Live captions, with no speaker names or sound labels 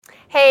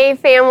Hey,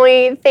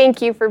 family.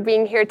 Thank you for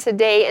being here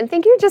today, and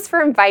thank you just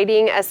for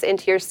inviting us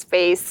into your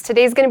space.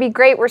 Today's going to be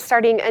great. We're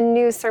starting a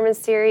new sermon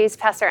series.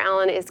 Pastor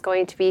Allen is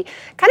going to be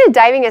kind of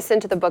diving us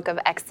into the book of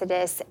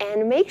Exodus,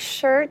 and make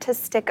sure to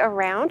stick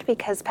around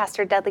because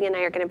Pastor Dudley and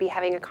I are going to be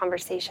having a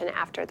conversation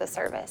after the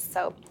service.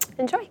 So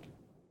enjoy.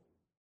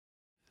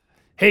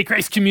 Hey,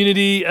 Christ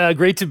community,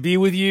 great to be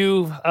with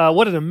you.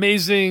 What an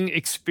amazing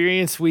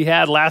experience we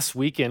had last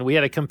weekend. We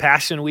had a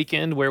compassion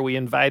weekend where we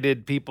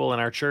invited people in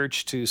our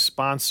church to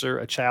sponsor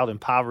a child in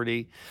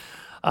poverty.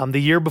 The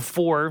year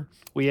before,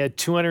 we had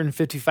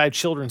 255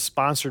 children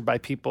sponsored by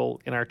people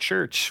in our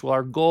church. Well,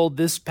 our goal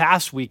this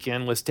past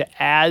weekend was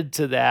to add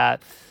to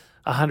that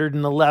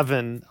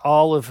 111,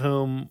 all of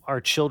whom are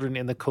children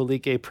in the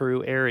Coliche,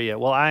 Peru area.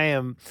 Well, I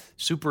am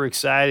super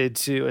excited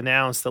to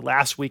announce that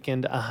last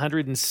weekend,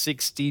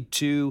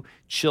 162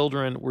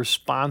 children were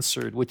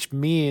sponsored, which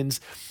means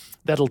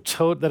that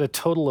a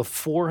total of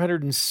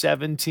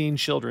 417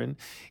 children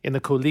in the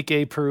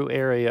Coliche, Peru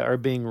area are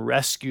being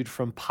rescued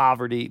from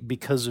poverty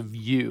because of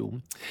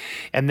you.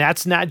 And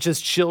that's not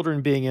just children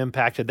being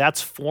impacted,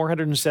 that's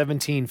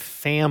 417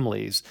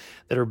 families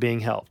that are being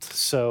helped.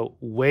 So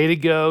way to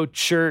go,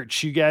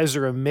 church. You guys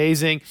are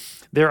amazing.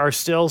 There are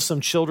still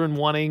some children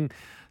wanting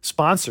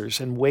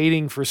sponsors and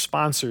waiting for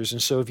sponsors.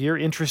 And so if you're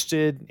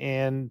interested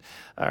and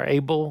are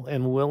able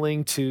and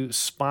willing to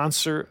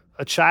sponsor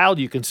a child,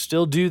 you can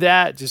still do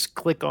that. Just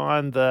click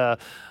on the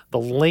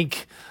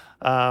link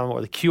or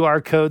the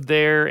QR code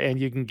there, and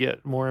you can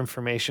get more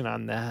information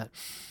on that.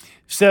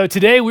 So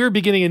today we're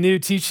beginning a new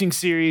teaching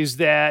series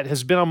that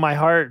has been on my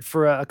heart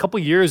for a couple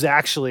years,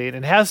 actually, and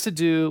it has to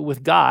do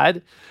with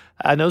God.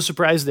 No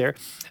surprise there.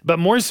 But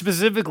more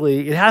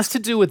specifically, it has to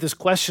do with this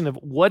question of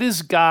what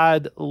is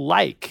God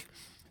like?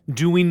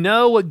 Do we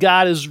know what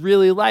God is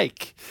really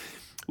like?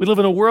 We live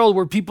in a world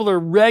where people are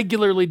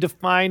regularly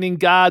defining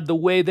God the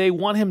way they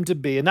want him to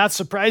be. And not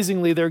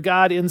surprisingly, their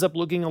God ends up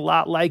looking a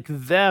lot like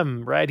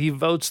them, right? He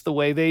votes the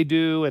way they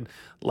do and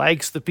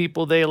likes the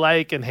people they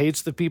like and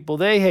hates the people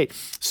they hate.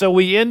 So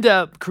we end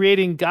up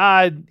creating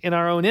God in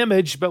our own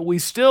image, but we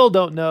still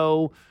don't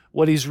know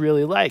what he's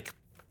really like.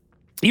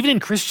 Even in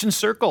Christian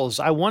circles,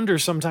 I wonder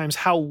sometimes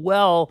how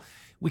well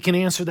we can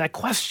answer that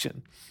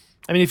question.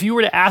 I mean, if you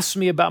were to ask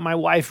me about my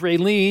wife,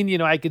 Raylene,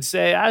 I could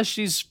say,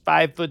 she's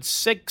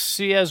 5'6",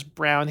 she has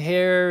brown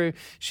hair,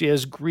 she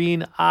has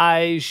green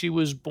eyes, she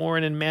was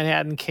born in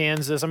Manhattan,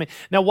 Kansas. I mean,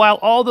 now while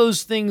all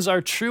those things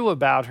are true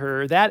about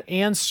her, that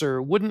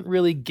answer wouldn't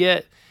really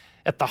get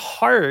at the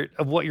heart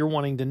of what you're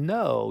wanting to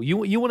know.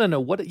 You want to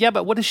know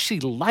but what is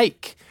she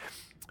like?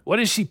 What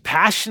is she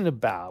passionate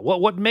about?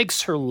 What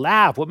makes her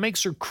laugh? What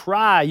makes her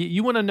cry?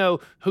 You want to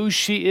know who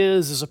she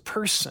is as a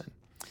person.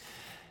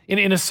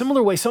 In a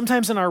similar way,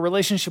 sometimes in our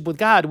relationship with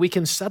God, we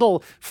can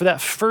settle for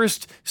that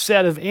first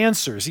set of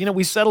answers.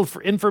 We settle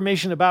for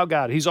information about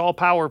God. He's all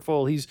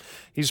powerful.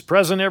 He's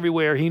present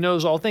everywhere. He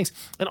knows all things.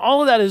 And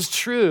all of that is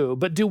true.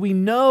 But do we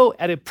know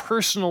at a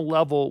personal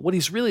level what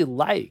he's really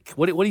like,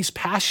 what he's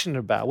passionate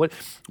about,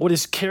 what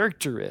his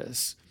character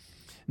is?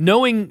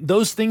 Knowing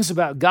those things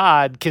about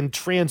God can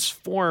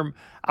transform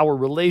our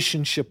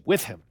relationship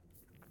with him.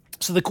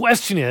 So the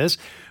question is,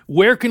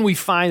 where can we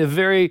find a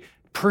very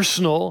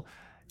personal,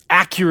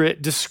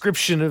 accurate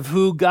description of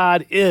who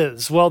God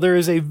is? Well, there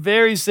is a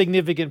very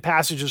significant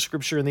passage of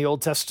scripture in the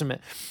Old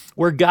Testament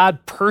where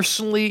God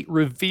personally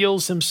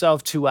reveals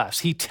himself to us.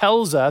 He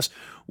tells us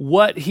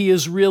what he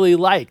is really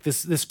like.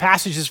 This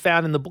passage is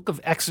found in the book of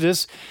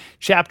Exodus,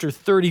 chapter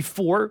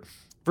 34,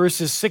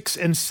 verses 6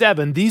 and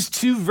 7. These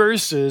two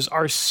verses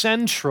are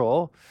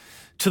central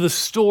to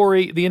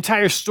the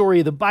entire story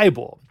of the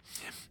Bible.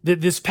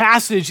 This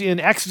passage in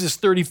Exodus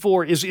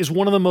 34 is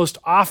one of the most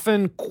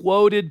often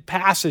quoted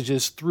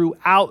passages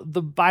throughout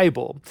the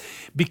Bible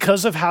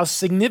because of how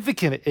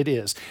significant it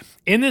is.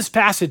 In this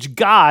passage,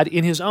 God,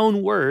 in his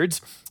own words,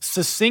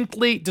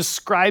 succinctly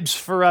describes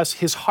for us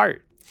his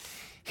heart,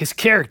 his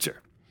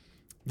character.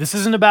 This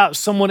isn't about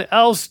someone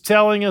else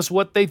telling us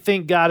what they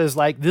think God is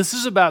like. This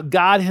is about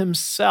God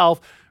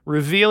himself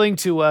revealing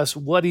to us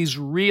what he's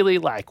really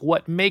like,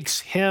 what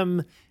makes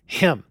him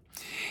him.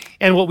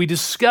 And what we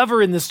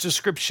discover in this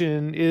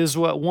description is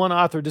what one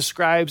author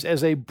describes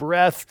as a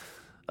breath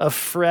of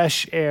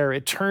fresh air.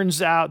 It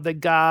turns out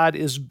that God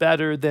is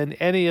better than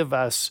any of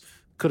us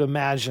could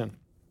imagine.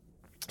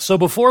 So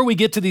before we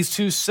get to these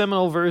two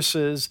seminal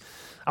verses,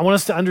 I want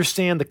us to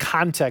understand the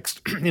context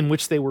in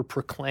which they were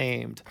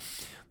proclaimed.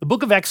 The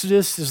book of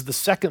Exodus is the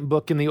second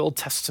book in the Old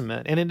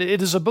Testament, and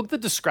it is a book that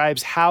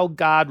describes how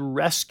God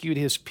rescued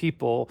his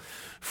people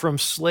from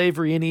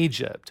slavery in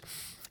Egypt.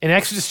 In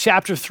Exodus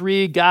chapter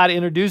 3, God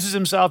introduces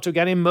himself to a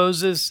guy named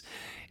Moses,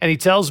 and he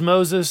tells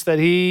Moses that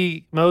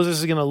Moses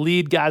is going to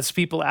lead God's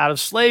people out of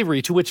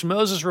slavery, to which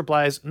Moses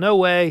replies, "No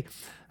way.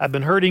 I've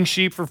been herding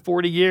sheep for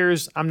 40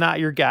 years. I'm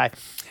not your guy."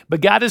 But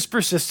God is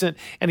persistent,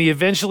 and he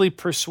eventually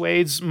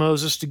persuades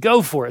Moses to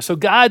go for it. So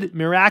God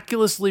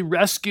miraculously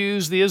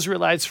rescues the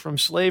Israelites from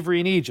slavery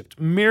in Egypt,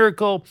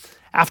 miracle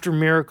after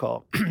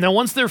miracle. Now,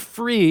 once they're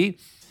free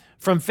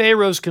from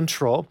Pharaoh's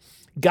control,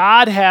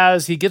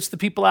 He gets the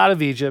people out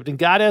of Egypt, and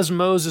God has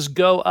Moses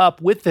go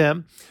up with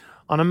them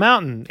on a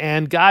mountain.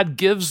 And God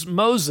gives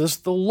Moses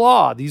the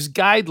law, these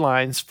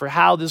guidelines for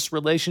how this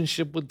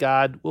relationship with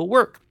God will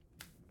work.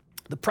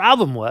 The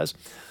problem was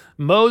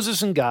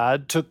Moses and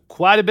God took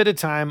quite a bit of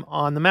time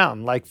on the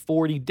mountain, like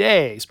 40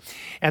 days.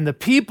 And the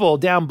people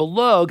down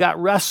below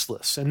got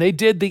restless, and they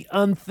did the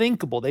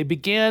unthinkable. They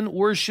began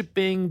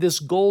worshiping this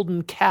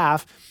golden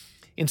calf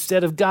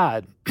instead of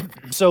God.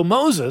 So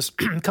Moses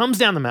comes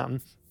down the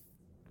mountain,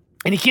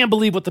 and he can't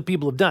believe what the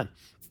people have done,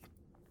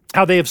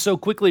 how they have so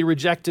quickly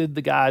rejected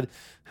the God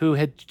who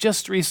had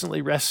just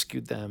recently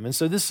rescued them. And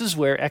so this is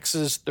where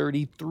Exodus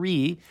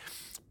 33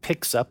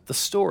 picks up the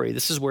story.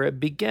 This is where it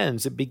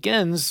begins. It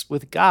begins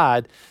with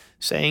God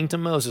saying to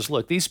Moses,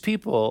 look, these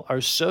people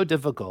are so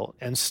difficult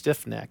and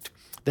stiff-necked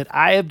that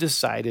I have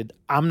decided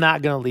I'm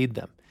not going to lead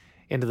them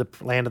into the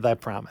land that I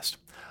promised.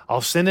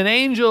 I'll send an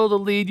angel to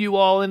lead you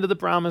all into the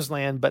promised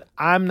land, but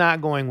I'm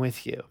not going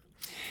with you.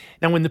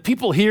 Now, when the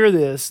people hear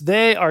this,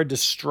 they are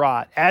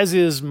distraught, as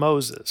is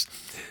Moses.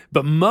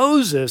 But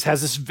Moses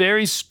has this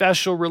very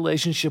special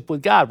relationship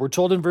with God. We're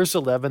told in verse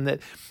 11 that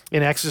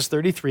in Exodus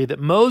 33 that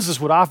Moses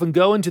would often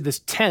go into this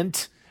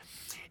tent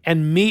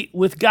and meet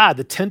with God,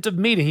 the tent of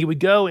meeting. He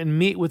would go and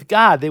meet with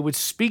God. They would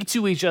speak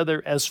to each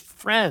other as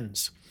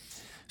friends.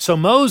 So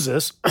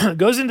Moses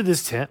goes into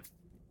this tent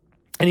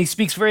and he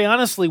speaks very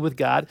honestly with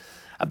God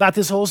about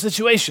this whole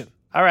situation.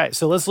 All right,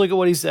 so let's look at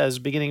what he says,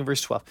 beginning in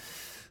verse 12.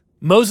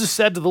 Moses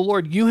said to the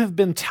Lord, you have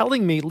been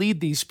telling me, lead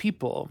these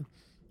people,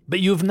 but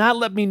you have not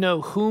let me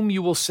know whom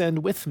you will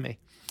send with me.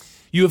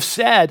 You have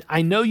said,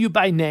 I know you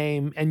by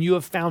name, and you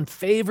have found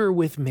favor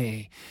with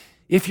me.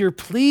 If you're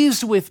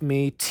pleased with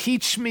me,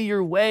 teach me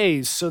your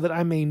ways so that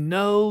I may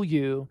know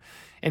you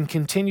and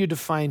continue to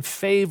find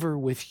favor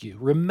with you.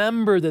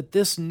 Remember that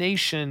this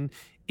nation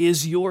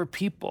is your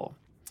people.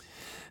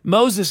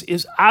 Moses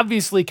is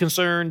obviously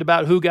concerned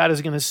about who God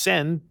is going to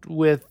send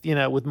with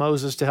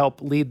Moses to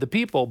help lead the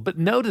people. But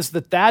notice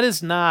that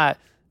is not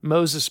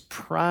Moses'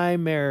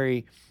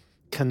 primary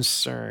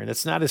concern.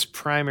 It's not his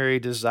primary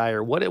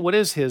desire. What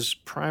is his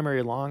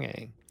primary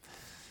longing?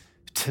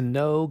 To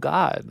know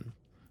God.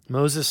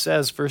 Moses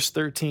says, verse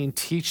 13,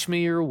 teach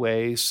me your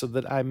ways so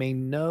that I may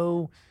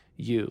know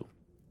you.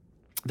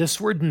 This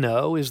word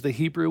know is the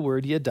Hebrew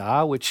word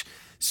yada, which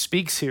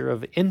speaks here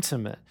of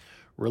intimate,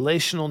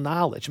 relational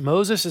knowledge.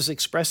 Moses is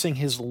expressing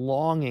his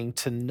longing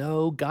to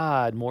know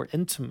God more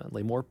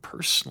intimately, more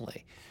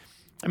personally.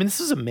 I mean, this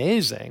is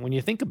amazing when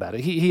you think about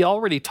it. He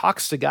already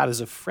talks to God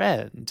as a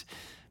friend,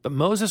 but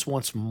Moses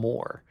wants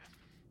more.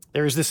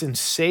 There is this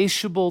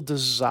insatiable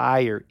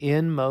desire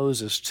in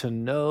Moses to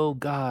know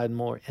God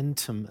more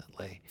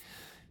intimately.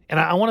 And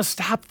I want to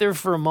stop there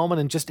for a moment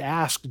and just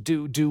ask,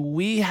 do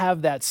we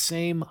have that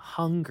same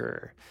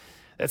hunger,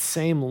 that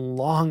same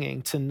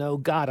longing to know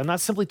God? I'm not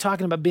simply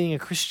talking about being a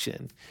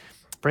Christian,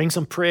 praying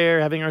some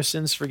prayer, having our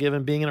sins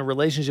forgiven, being in a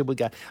relationship with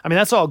God. I mean,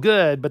 that's all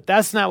good, but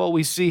that's not what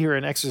we see here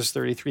in Exodus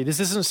 33. This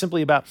isn't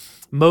simply about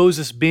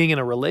Moses being in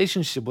a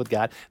relationship with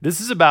God. This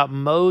is about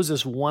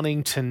Moses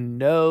wanting to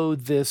know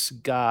this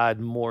God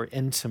more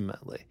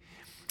intimately,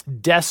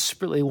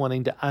 desperately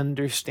wanting to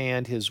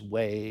understand his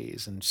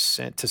ways and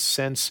to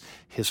sense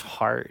his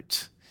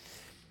heart.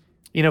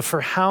 You know,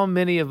 for how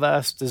many of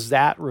us does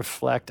that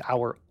reflect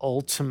our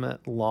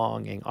ultimate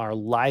longing, our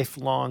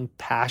lifelong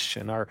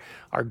passion, our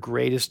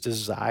greatest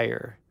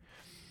desire?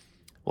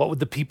 What would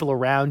the people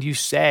around you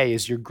say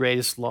is your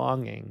greatest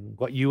longing?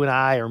 What you and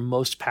I are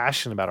most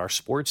passionate about, our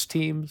sports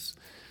teams,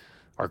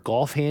 our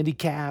golf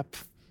handicap,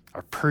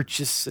 our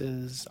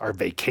purchases, our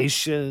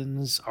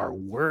vacations, our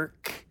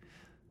work?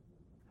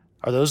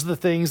 Are those the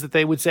things that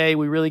they would say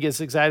we really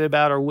get excited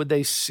about, or would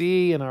they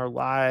see in our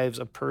lives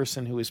a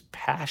person who is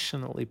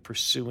passionately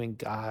pursuing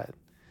God,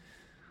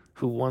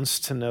 who wants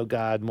to know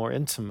God more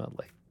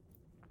intimately?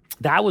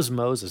 That was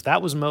Moses.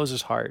 That was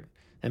Moses' heart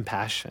and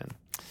passion.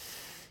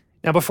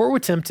 Now, before we're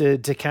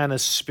tempted to kind of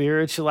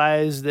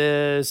spiritualize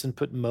this and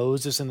put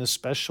Moses in a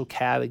special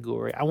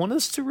category, I want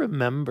us to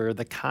remember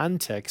the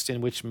context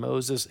in which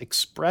Moses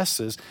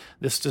expresses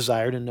this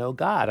desire to know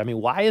God. I mean,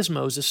 why is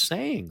Moses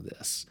saying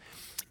this?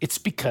 It's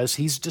because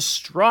he's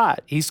distraught.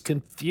 He's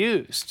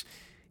confused.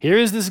 Here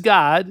is this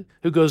God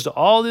who goes to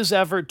all this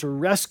effort to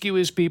rescue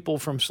his people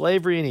from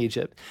slavery in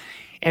Egypt.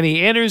 And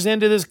he enters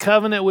into this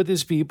covenant with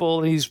his people,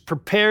 and he's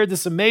prepared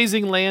this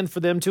amazing land for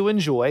them to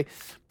enjoy.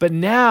 But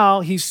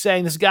now he's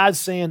saying, this God's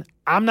saying,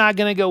 I'm not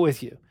going to go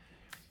with you.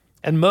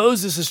 And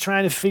Moses is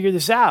trying to figure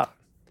this out.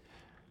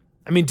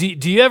 I mean, do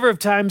you ever have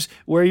times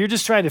where you're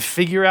just trying to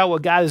figure out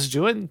what God is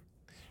doing?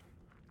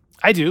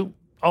 I do,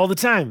 all the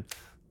time.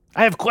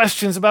 I have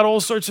questions about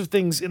all sorts of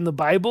things in the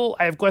Bible.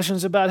 I have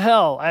questions about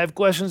hell. I have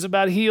questions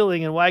about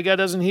healing and why God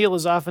doesn't heal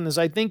as often as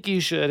I think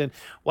he should, and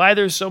why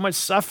there's so much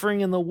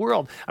suffering in the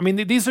world. I mean,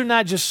 these are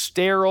not just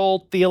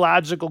sterile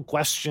theological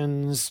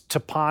questions to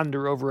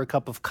ponder over a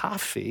cup of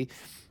coffee.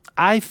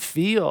 I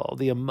feel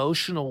the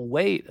emotional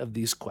weight of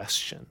these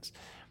questions,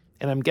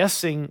 and I'm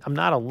guessing I'm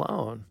not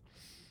alone.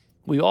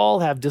 We all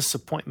have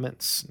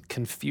disappointments,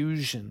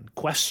 confusion,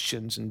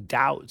 questions, and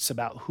doubts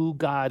about who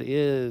God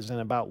is and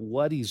about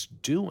what he's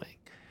doing.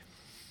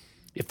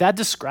 If that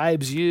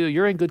describes you,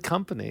 you're in good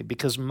company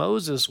because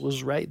Moses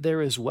was right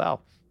there as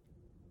well.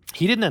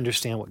 He didn't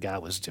understand what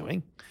God was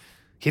doing.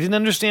 He didn't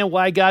understand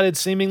why God had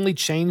seemingly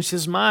changed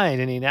his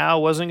mind and he now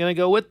wasn't going to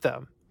go with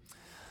them.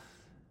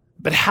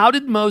 But how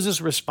did Moses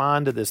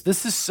respond to this?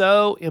 This is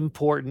so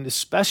important,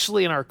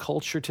 especially in our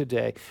culture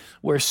today,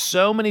 where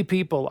so many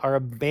people are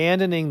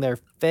abandoning their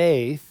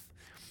faith.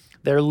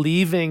 They're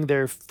leaving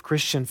their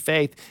Christian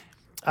faith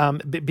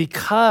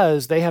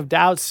because they have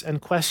doubts and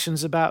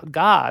questions about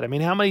God. I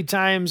mean, how many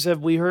times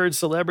have we heard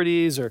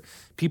celebrities or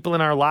people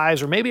in our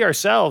lives, or maybe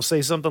ourselves,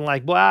 say something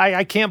like, well,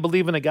 I can't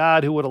believe in a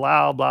God who would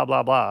allow blah,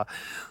 blah, blah,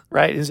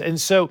 right? And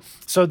so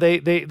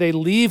they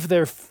leave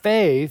their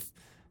faith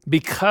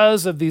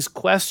because of these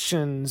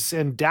questions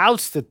and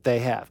doubts that they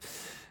have.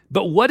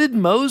 But what did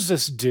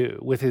Moses do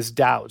with his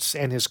doubts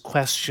and his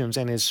questions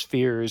and his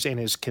fears and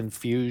his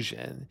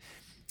confusion?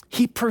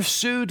 He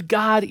pursued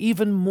God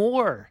even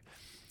more.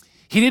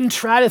 He didn't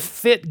try to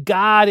fit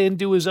God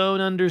into his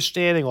own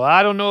understanding. Well,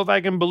 I don't know if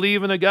I can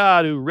believe in a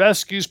God who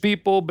rescues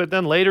people, but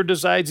then later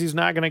decides he's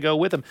not going to go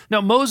with them.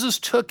 No, Moses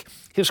took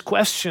his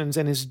questions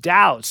and his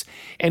doubts,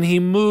 and he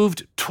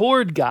moved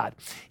toward God.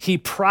 He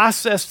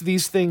processed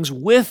these things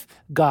with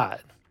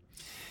God.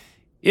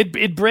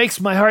 It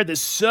breaks my heart that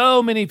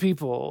so many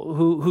people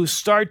who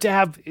start to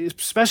have,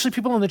 especially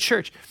people in the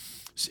church,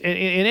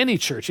 in any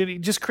church,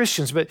 just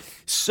Christians, but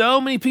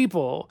so many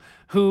people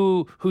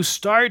who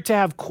start to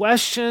have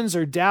questions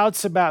or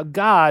doubts about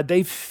God,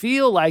 they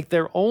feel like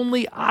their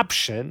only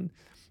option,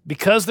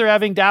 because they're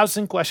having doubts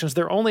and questions,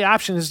 their only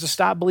option is to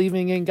stop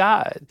believing in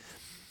God.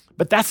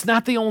 But that's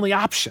not the only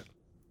option.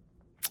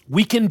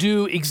 We can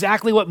do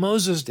exactly what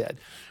Moses did.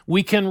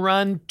 We can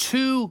run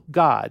to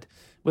God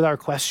with our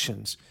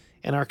questions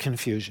and our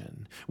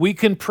confusion. We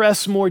can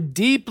press more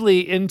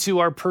deeply into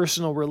our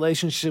personal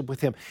relationship with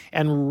him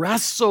and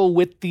wrestle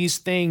with these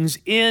things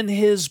in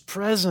his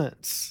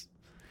presence.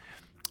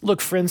 Look,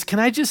 friends, can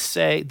I just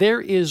say there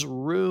is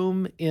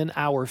room in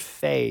our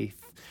faith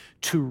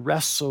to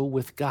wrestle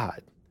with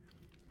God.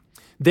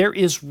 There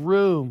is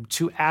room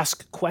to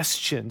ask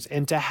questions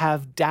and to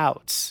have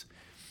doubts.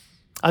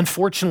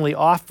 Unfortunately,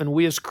 often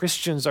we as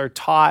Christians are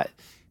taught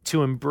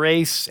to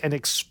embrace and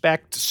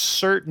expect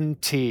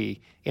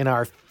certainty in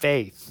our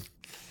faith,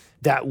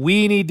 that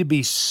we need to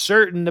be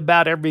certain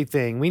about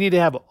everything. We need to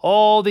have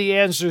all the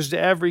answers to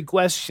every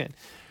question.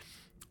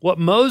 What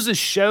Moses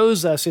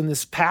shows us in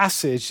this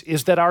passage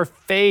is that our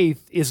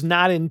faith is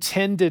not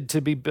intended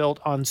to be built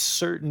on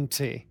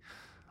certainty,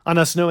 on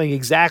us knowing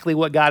exactly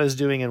what God is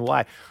doing and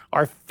why.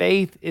 Our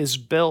faith is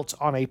built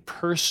on a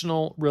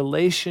personal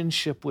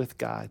relationship with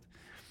God,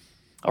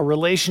 a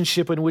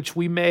relationship in which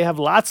we may have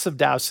lots of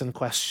doubts and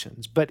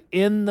questions, but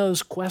in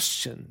those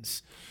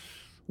questions,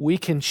 we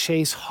can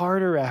chase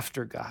harder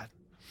after God.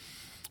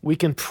 We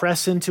can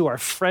press into our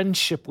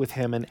friendship with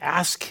him and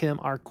ask him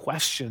our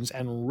questions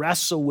and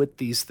wrestle with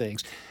these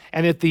things.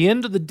 And at the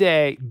end of the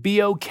day,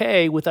 be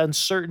okay with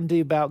uncertainty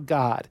about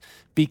God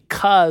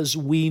because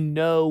we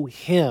know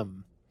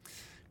him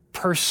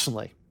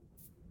personally.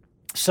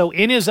 So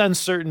in his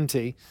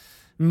uncertainty,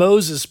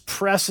 Moses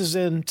presses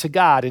into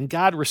God, and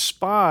God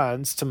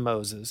responds to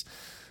Moses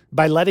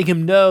by letting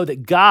him know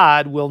that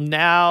God will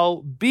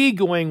now be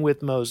going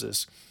with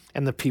Moses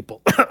and the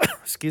people.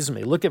 Excuse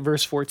me. Look at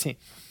verse 14.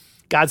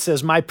 God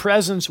says, my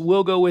presence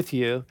will go with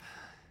you,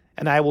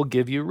 and I will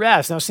give you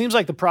rest. Now, it seems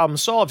like the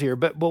problem's solved here,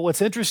 but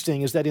what's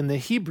interesting is that in the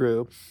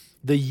Hebrew,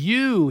 the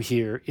you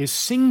here is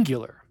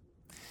singular.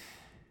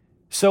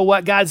 So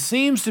what God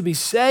seems to be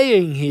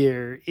saying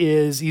here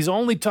is he's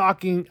only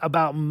talking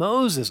about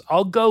Moses.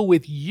 I'll go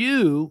with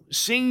you,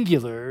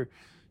 singular,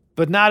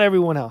 but not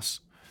everyone else.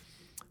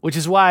 Which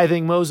is why I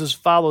think Moses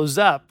follows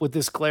up with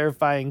this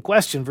clarifying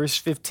question, verse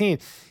 15.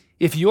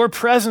 If your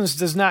presence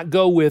does not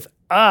go with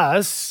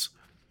us,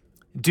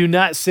 do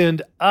not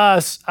send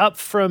us up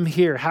from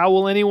here. How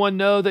will anyone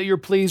know that you're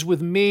pleased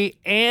with me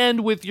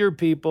and with your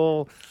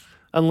people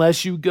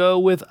unless you go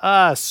with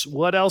us?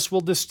 What else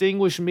will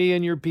distinguish me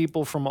and your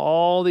people from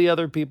all the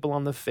other people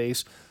on the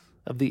face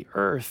of the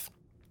earth?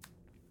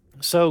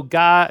 So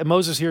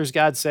Moses hears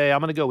God say, I'm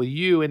going to go with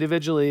you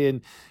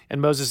individually.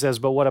 And Moses says,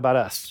 but what about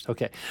us?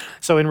 Okay.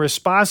 So in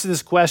response to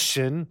this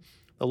question,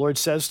 the Lord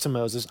says to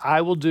Moses, I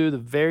will do the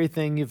very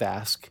thing you've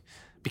asked,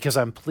 because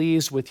I'm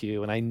pleased with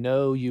you and I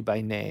know you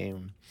by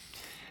name.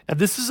 Now,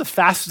 this is a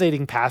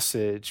fascinating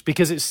passage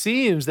because it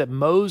seems that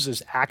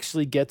Moses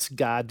actually gets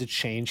God to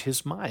change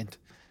his mind,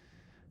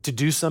 to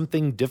do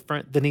something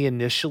different than he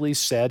initially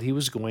said he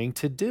was going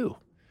to do.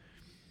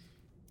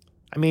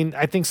 I mean,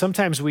 I think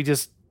sometimes we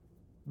just,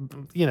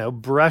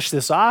 brush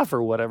this off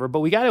or whatever,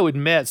 but we got to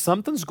admit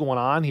something's going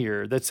on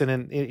here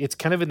it's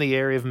kind of in the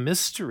area of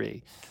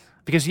mystery.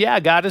 Because, yeah,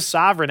 God is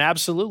sovereign,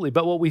 absolutely.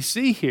 But what we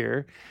see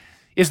here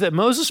is that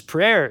Moses'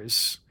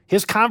 prayers,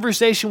 his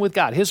conversation with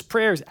God, his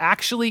prayers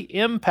actually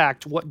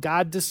impact what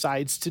God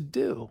decides to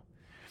do.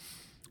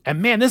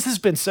 And man, this has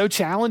been so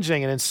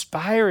challenging and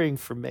inspiring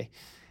for me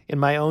in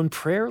my own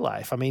prayer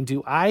life. I mean,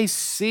 do I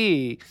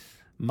see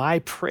my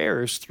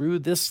prayers through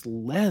this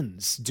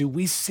lens? Do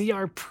we see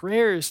our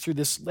prayers through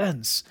this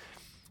lens?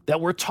 That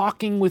we're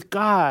talking with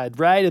God,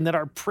 right? And that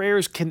our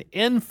prayers can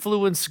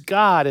influence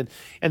God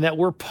and that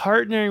we're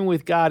partnering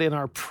with God in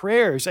our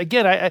prayers.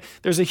 Again,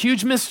 there's a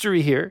huge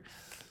mystery here,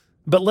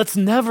 but let's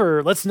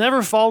never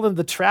fall into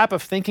the trap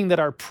of thinking that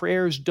our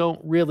prayers don't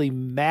really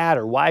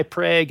matter. Why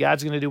pray?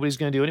 God's going to do what he's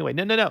going to do anyway.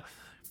 No.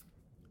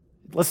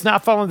 Let's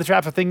not fall into the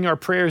trap of thinking our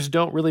prayers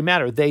don't really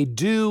matter. They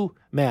do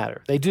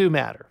matter. They do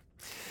matter.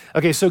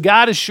 Okay, so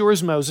God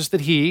assures Moses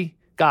that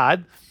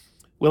God,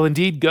 will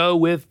indeed go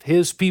with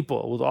his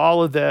people, with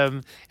all of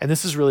them, and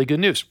this is really good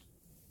news.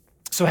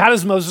 So how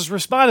does Moses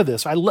respond to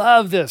this? I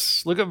love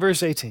this. Look at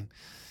verse 18.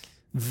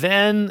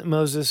 Then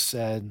Moses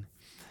said,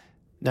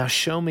 "Now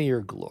show me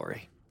your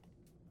glory."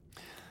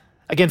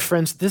 Again,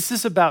 friends, this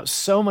is about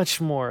so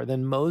much more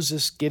than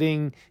Moses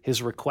getting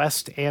his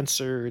request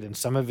answered and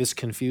some of his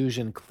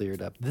confusion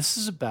cleared up. This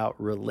is about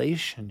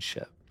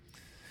relationship.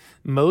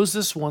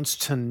 Moses wants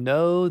to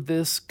know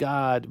this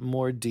God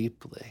more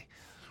deeply,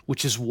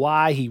 which is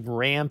why he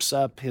ramps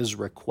up his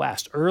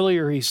request.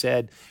 Earlier he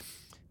said,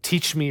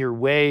 "Teach me your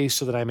ways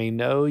so that I may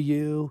know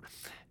you."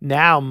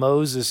 Now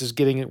Moses is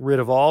getting rid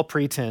of all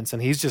pretense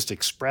and he's just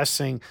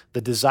expressing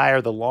the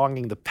desire, the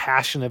longing, the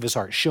passion of his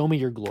heart. Show me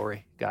your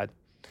glory, God.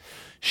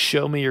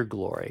 Show me your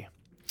glory.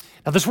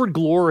 Now this word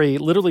glory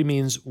literally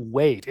means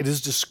weight. It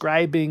is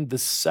describing the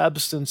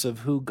substance of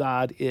who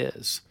God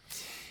is.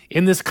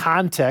 In this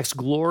context,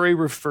 glory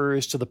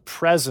refers to the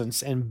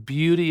presence and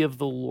beauty of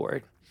the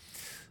Lord.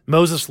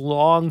 Moses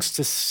longs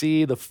to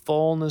see the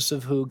fullness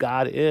of who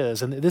God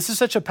is. And this is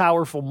such a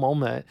powerful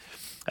moment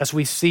as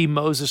we see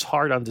Moses'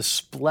 heart on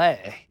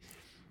display.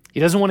 He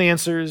doesn't want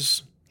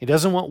answers. He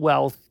doesn't want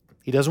wealth.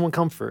 He doesn't want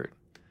comfort.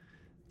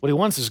 What he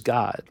wants is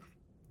God.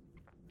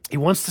 He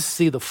wants to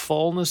see the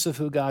fullness of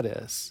who God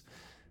is,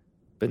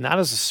 but not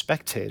as a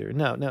spectator.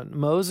 No,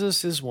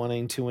 Moses is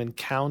wanting to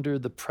encounter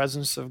the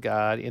presence of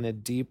God in a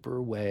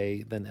deeper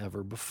way than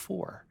ever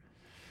before.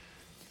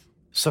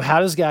 So how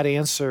does God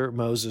answer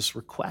Moses'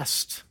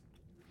 request?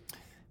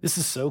 This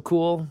is so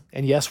cool.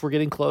 And yes, we're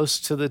getting close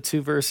to the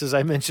two verses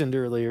I mentioned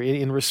earlier.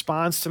 In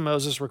response to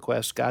Moses'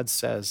 request, God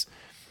says,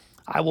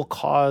 "I will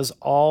cause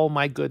all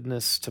my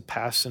goodness to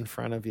pass in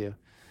front of you,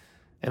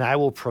 and I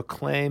will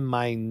proclaim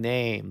my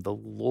name, the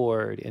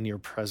Lord, in your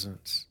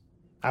presence.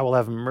 I will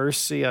have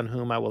mercy on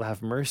whom I will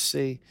have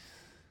mercy,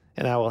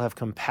 and I will have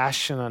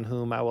compassion on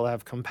whom I will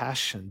have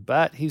compassion."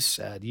 But he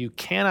said, "You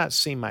cannot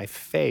see my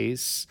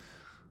face,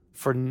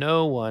 for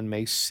no one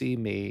may see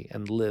me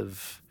and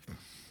live."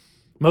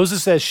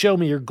 Moses says, "Show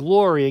me your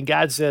glory." And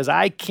God says,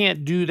 "I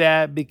can't do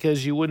that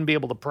because you wouldn't be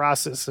able to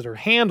process it or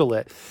handle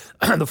it.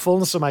 The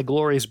fullness of my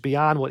glory is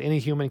beyond what any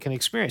human can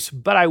experience.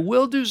 But I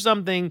will do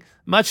something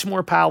much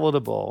more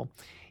palatable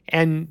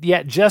and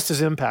yet just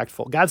as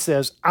impactful." God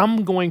says,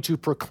 "I'm going to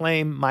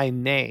proclaim my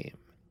name."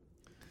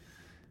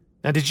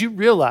 Now, did you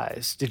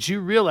realize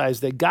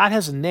that God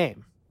has a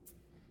name?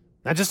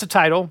 Not just a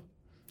title.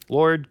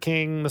 Lord,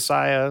 King,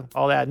 Messiah,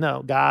 all that.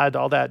 No, God,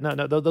 all that.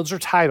 No, those are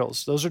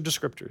titles. Those are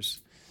descriptors.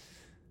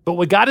 But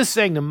what God is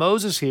saying to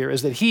Moses here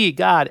is that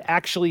God,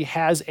 actually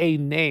has a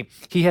name.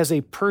 He has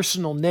a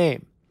personal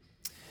name.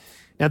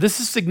 Now, this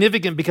is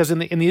significant because in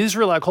the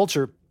Israelite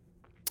culture,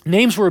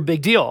 names were a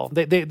big deal.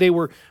 They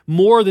were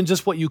more than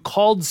just what you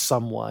called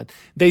someone.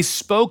 They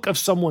spoke of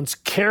someone's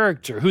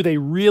character, who they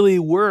really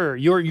were.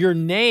 Your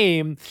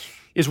name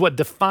is what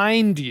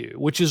defined you,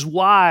 which is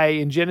why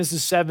in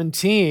Genesis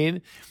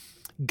 17,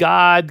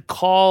 God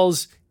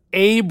calls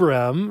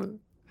Abram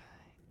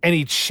and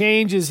he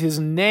changes his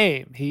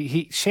name.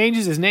 He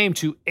changes his name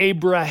to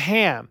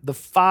Abraham, the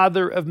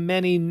father of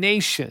many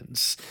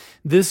nations.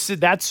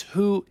 That's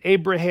who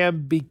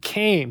Abraham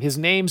became. His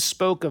name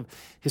spoke of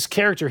his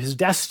character, his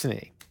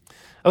destiny.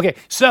 Okay,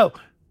 so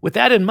with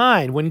that in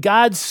mind, when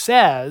God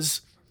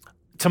says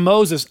to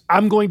Moses,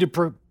 "I'm going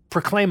to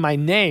proclaim my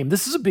name,"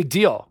 this is a big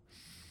deal.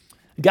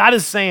 God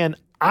is saying,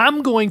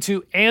 "I'm going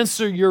to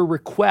answer your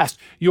request,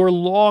 your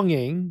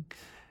longing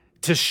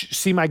to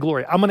see my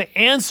glory. I'm going to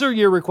answer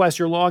your request,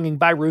 your longing,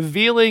 by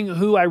revealing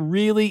who I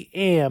really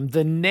am,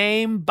 the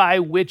name by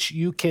which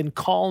you can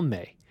call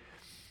me."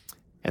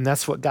 And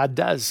that's what God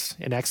does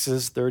in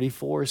Exodus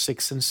 34,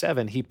 6 and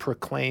 7. He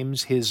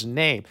proclaims his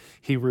name.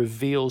 He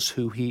reveals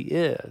who he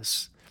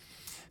is.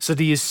 So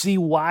do you see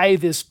why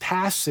this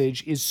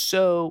passage is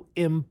so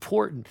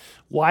important?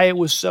 Why it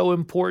was so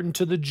important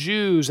to the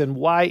Jews and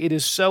why it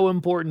is so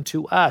important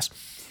to us?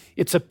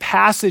 It's a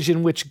passage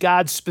in which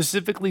God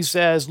specifically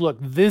says, look,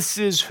 this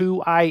is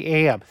who I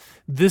am.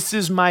 This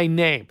is my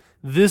name.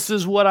 This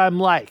is what I'm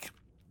like.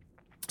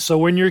 So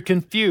when you're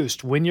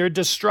confused, when you're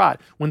distraught,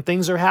 when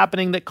things are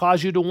happening that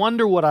cause you to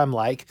wonder what I'm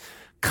like,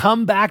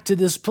 come back to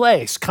this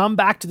place, come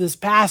back to this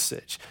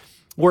passage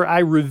where I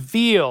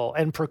reveal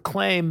and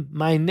proclaim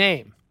my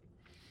name.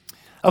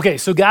 Okay,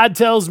 so God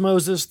tells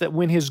Moses that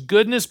when his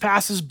goodness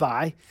passes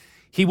by,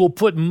 He will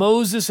put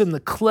Moses in the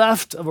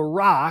cleft of a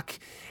rock,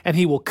 and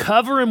he will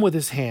cover him with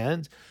his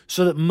hand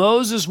so that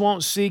Moses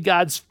won't see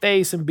God's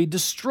face and be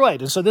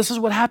destroyed. And so this is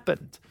what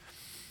happened.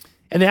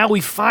 And now we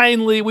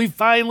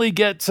finally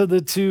get to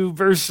the two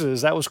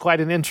verses. That was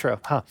quite an intro,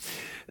 huh?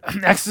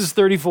 Exodus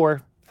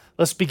 34.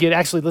 Let's begin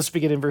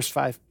in verse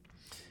 5.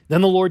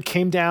 Then the Lord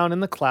came down in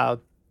the cloud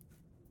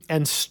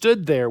and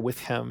stood there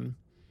with him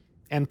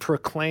and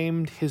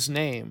proclaimed his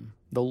name,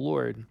 the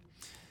Lord.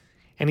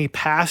 And he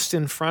passed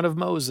in front of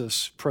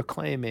Moses,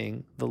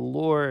 proclaiming, the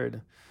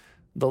Lord,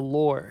 the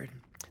Lord.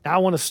 Now I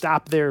want to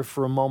stop there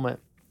for a moment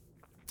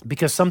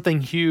because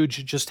something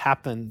huge just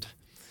happened.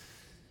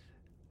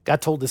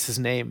 God told us his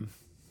name.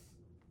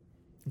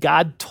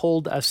 God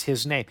told us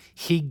his name.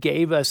 He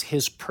gave us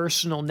his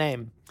personal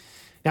name.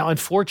 Now,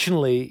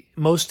 unfortunately,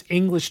 most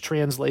English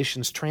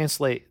translations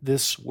translate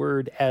this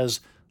word as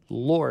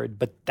Lord,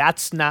 but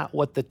that's not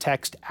what the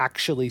text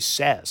actually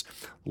says.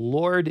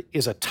 Lord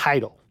is a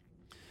title.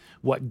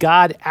 What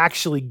God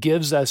actually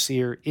gives us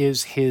here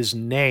is his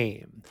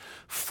name.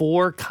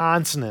 4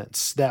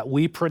 consonants that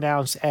we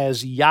pronounce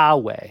as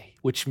Yahweh,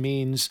 which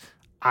means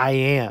I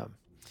am.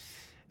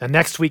 Now,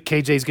 next week,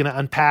 KJ is going to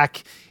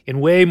unpack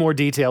in way more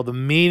detail the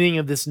meaning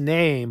of this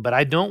name, but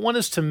I don't want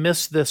us to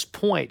miss this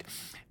point.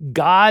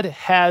 God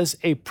has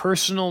a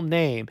personal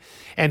name,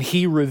 and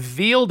he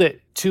revealed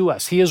it to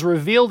us. He has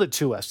revealed it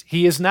to us.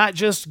 He is not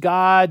just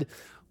God,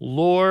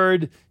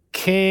 Lord,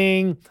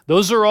 King.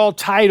 Those are all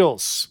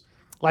titles.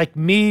 Like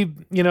me,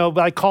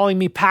 by calling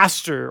me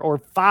pastor or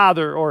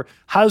father or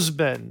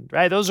husband,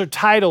 right? Those are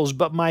titles,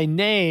 but my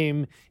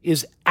name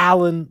is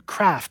Alan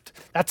Kraft.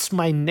 That's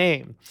my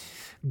name.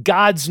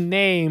 God's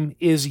name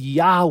is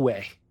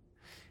Yahweh,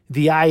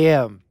 the I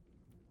am.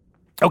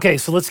 Okay,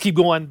 so let's keep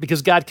going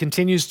because God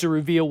continues to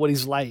reveal what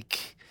he's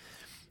like.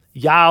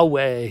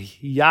 Yahweh,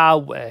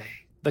 Yahweh,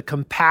 the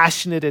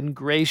compassionate and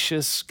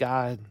gracious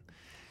God,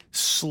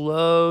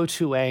 slow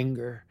to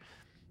anger,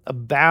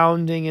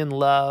 abounding in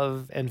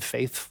love and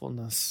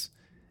faithfulness,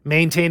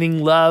 maintaining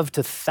love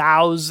to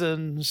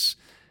thousands,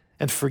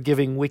 and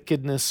forgiving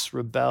wickedness,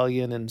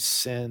 rebellion, and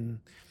sin.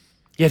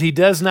 Yet he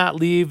does not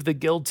leave the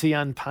guilty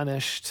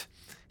unpunished.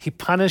 He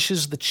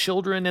punishes the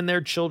children and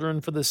their children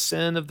for the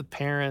sin of the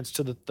parents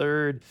to the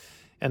 3rd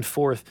and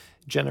 4th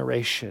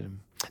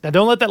generation. Now,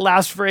 don't let that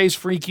last phrase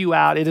freak you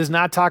out. It is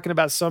not talking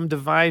about some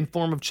divine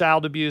form of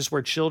child abuse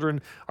where children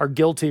are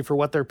guilty for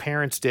what their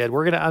parents did.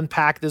 We're going to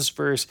unpack this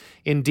verse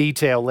in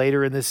detail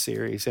later in this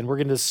series, and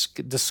we're going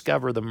to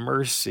discover the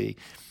mercy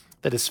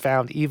that is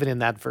found even in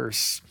that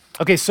verse.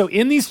 Okay, so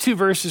in these 2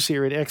 verses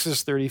here in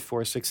Exodus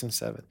 34, 6 and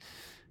 7,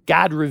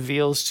 God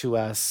reveals to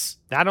us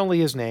not only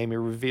his name, he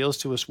reveals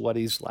to us what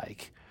he's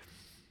like.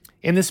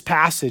 In this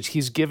passage,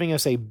 he's giving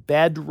us a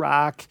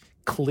bedrock,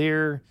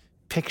 clear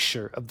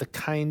picture of the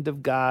kind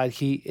of God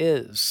he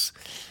is.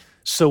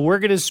 So we're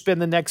going to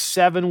spend the next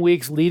 7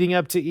 weeks leading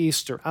up to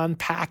Easter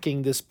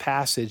unpacking this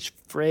passage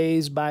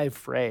phrase by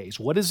phrase.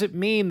 What does it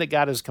mean that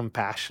God is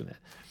compassionate?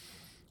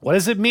 What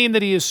does it mean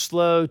that he is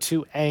slow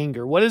to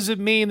anger? What does it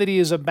mean that he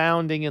is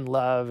abounding in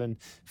love and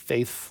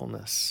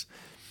faithfulness?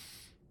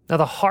 Now,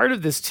 the heart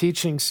of this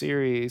teaching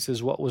series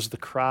is what was the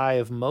cry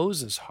of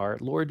Moses' heart.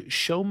 Lord,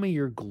 show me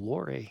your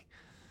glory.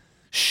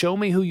 Show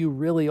me who you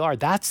really are.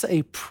 That's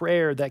a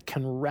prayer that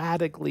can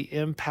radically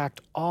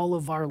impact all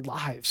of our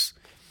lives.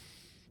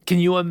 Can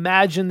you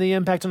imagine the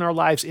impact on our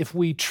lives if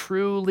we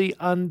truly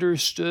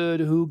understood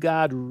who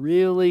God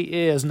really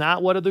is?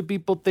 Not what other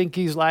people think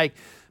he's like,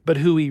 but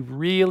who he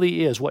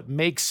really is, what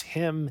makes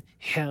him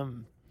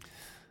him.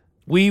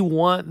 We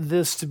want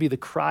this to be the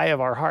cry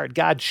of our heart.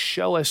 God,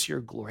 show us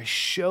your glory.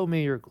 Show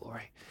me your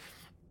glory.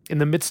 In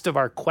the midst of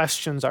our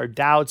questions, our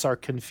doubts, our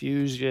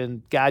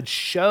confusion, God,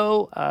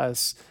 show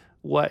us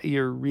what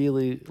you're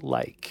really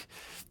like.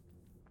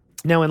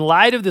 Now, in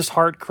light of this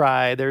heart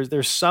cry,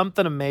 there's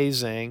something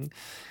amazing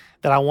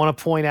that I want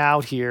to point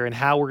out here and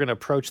how we're going to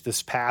approach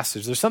this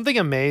passage. There's something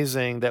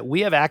amazing that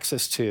we have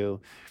access to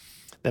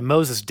that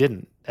Moses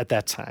didn't at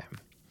that time.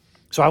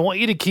 So I want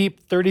you to keep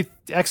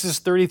Exodus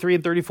 33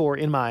 and 34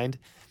 in mind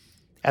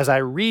as I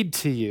read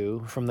to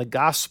you from the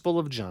Gospel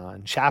of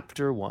John,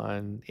 chapter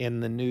 1 in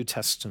the New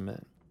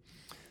Testament.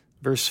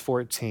 Verse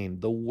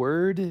 14, the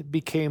Word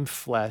became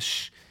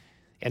flesh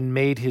and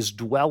made his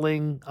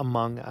dwelling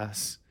among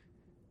us.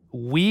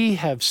 We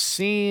have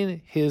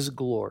seen his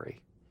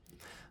glory,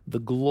 the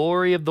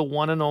glory of the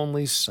one and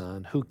only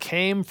Son, who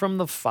came from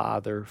the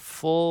Father,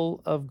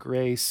 full of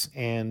grace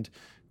and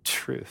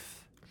truth.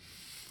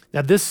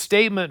 Now, this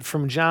statement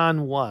from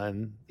John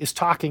 1 is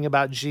talking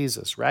about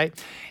Jesus, right?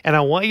 And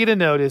I want you to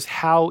notice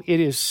how it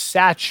is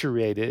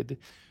saturated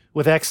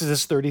with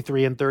Exodus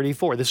 33 and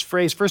 34. This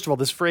phrase, first of all,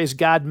 this phrase,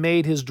 God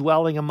made his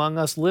dwelling among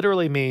us,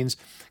 literally means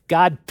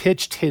God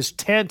pitched his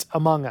tent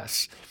among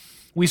us.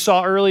 We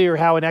saw earlier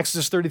how in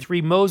Exodus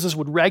 33, Moses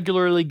would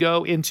regularly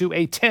go into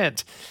a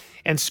tent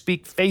and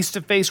speak face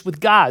to face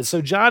with God.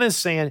 So John is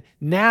saying,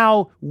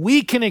 now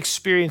we can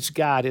experience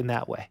God in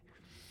that way.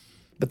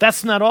 But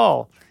that's not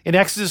all. In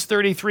Exodus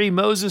 33,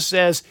 Moses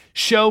says,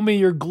 "Show me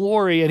your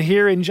glory." And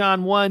here in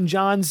John 1,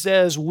 John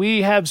says,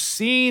 "We have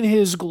seen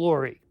his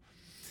glory."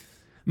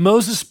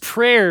 Moses'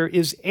 prayer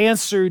is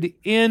answered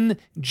in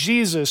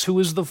Jesus, who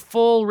is the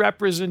full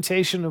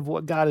representation of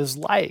what God is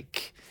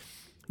like.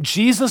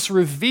 Jesus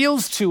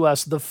reveals to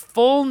us the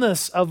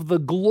fullness of the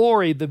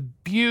glory, the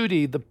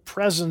beauty, the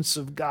presence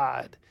of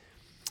God.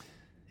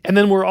 And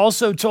then we're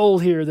also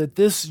told here that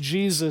this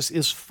Jesus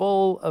is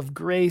full of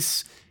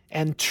grace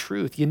and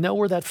truth. You know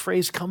where that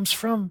phrase comes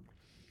from?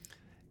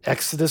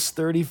 Exodus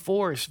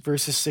 34,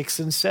 verses 6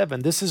 and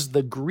 7. This is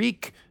the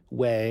Greek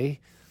way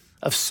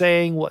of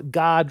saying what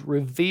God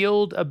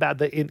revealed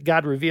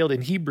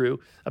in Hebrew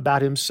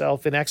about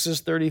himself in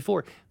Exodus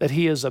 34, that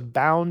he is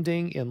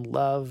abounding in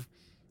love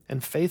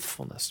and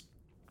faithfulness,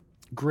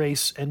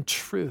 grace and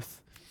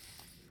truth.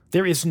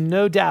 There is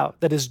no doubt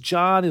that as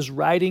John is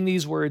writing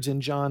these words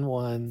in John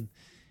 1,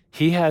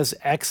 he has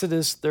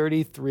Exodus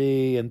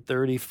 33 and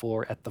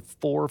 34 at the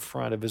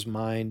forefront of his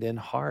mind and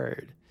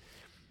heart.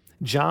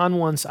 John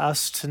wants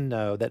us to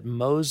know that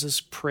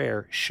Moses'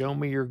 prayer, "Show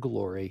me your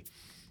glory,"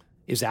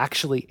 is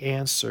actually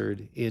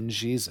answered in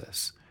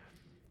Jesus.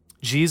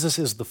 Jesus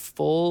is the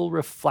full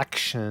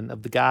reflection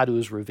of the God who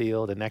is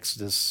revealed in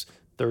Exodus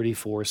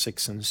 34,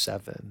 6, and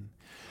 7.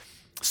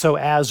 So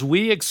as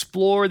we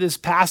explore this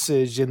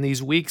passage in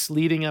these weeks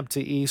leading up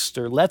to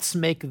Easter, let's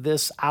make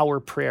this our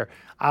prayer,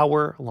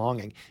 our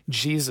longing.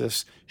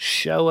 Jesus,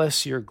 show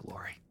us your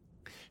glory.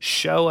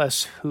 Show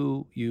us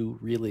who you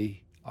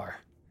really are.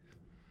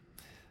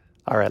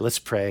 All right, let's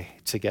pray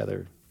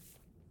together.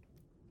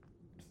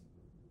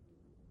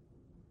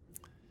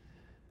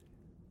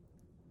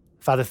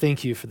 Father,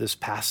 thank you for this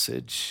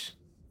passage,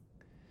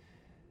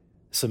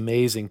 this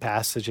amazing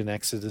passage in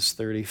Exodus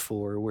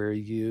 34 where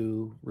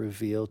you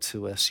reveal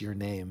to us your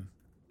name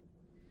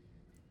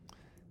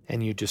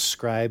and you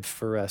describe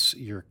for us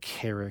your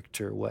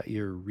character, what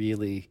you're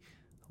really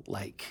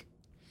like.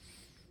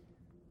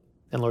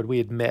 And Lord, we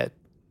admit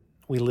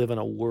we live in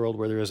a world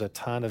where there is a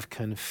ton of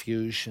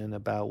confusion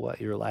about what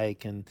you're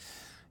like, and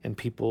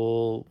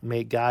people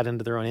make God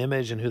into their own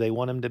image and who they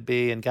want him to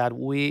be. And God,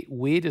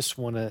 we just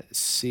want to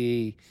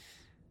see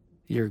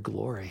your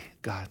glory,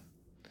 God.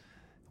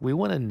 We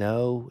want to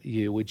know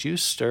you. Would you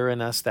stir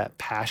in us that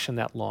passion,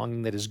 that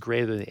longing that is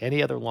greater than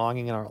any other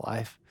longing in our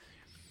life?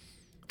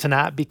 To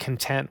not be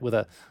content with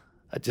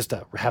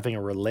having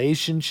a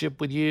relationship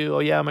with you. Oh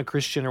yeah, I'm a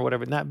Christian or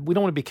whatever. We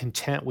don't want to be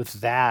content with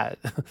that.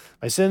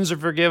 My sins are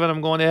forgiven,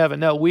 I'm going to heaven.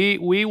 No, we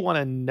want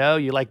to know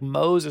you. Like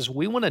Moses,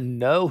 we want to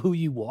know who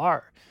you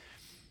are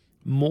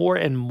more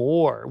and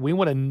more. We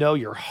want to know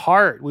your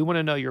heart. We want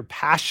to know your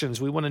passions.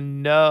 We want to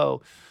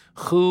know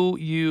who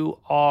you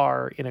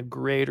are in a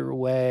greater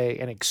way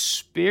and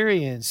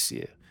experience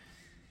you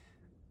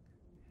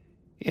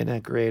in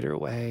a greater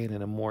way and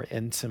in a more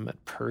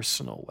intimate,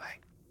 personal way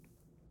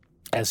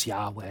as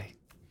Yahweh,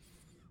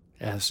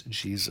 as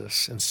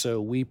Jesus. And so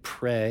we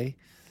pray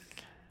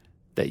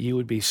that you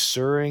would be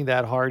stirring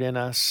that heart in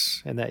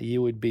us and that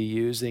you would be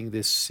using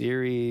this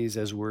series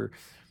as we're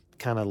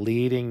kind of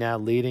leading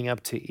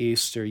up to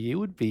Easter. You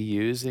would be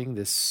using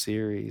this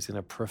series in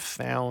a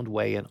profound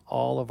way in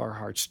all of our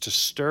hearts to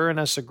stir in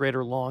us a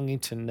greater longing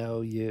to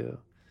know you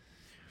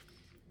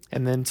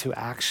and then to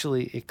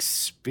actually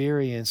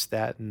experience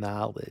that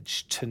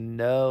knowledge, to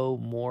know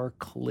more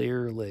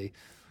clearly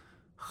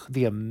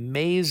the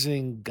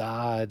amazing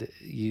God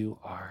you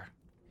are.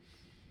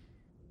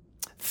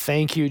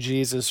 Thank you,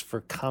 Jesus,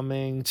 for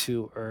coming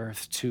to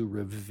earth to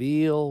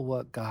reveal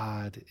what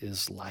God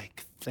is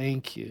like.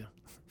 Thank you.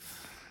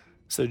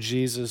 So,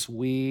 Jesus,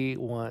 we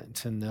want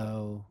to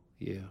know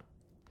you.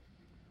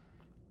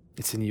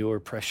 It's in your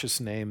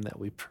precious name that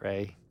we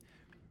pray.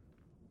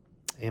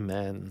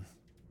 Amen.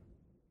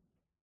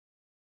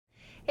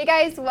 Hey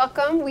guys,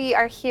 welcome. We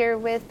are here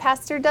with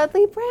Pastor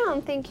Dudley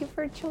Brown. Thank you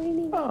for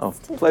joining us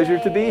today. Pleasure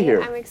to be here.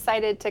 I'm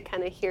excited to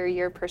kind of hear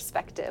your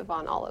perspective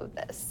on all of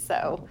this.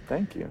 So,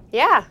 thank you.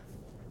 Yeah.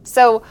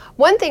 So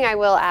one thing I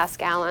will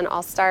ask, Alan,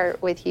 I'll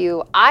start with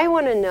you. I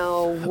want to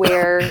know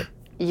where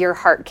your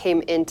heart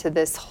came into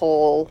this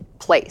whole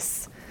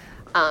place.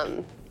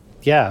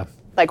 Yeah.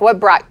 Like what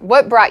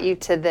brought you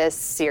to this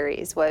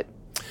series?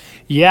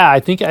 Yeah, I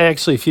think I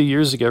actually a few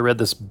years ago read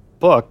this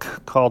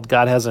book called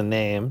God Has a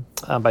Name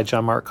by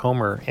John Mark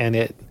Comer,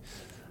 and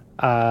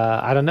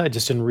I don't know,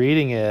 just in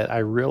reading it, I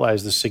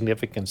realized the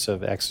significance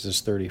of Exodus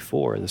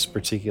 34, this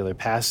particular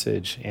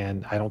passage,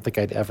 and I don't think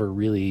I'd ever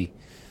really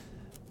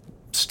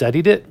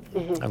studied it.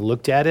 I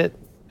looked at it,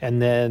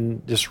 and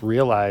then just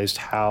realized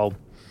how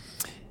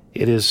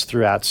it is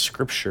throughout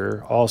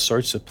Scripture, all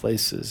sorts of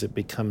places. It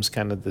becomes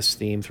kind of this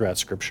theme throughout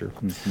Scripture.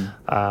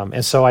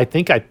 And so I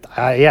think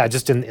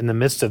just in the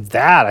midst of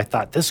that, I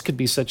thought this could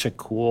be such a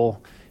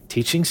cool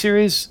teaching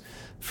series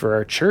for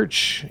our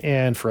church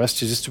and for us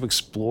to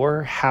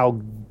explore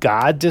how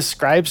God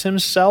describes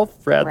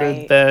himself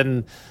rather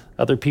than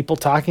other people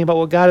talking about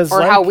what God is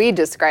like. Or how we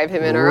describe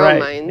him in our own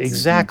minds.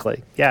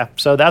 Exactly. Yeah.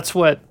 So that's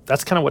kind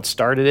of what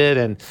started it.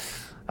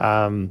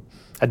 And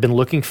I'd been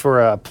looking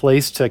for a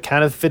place to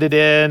kind of fit it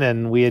in,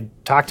 and we had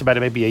talked about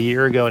it maybe a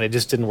year ago, and it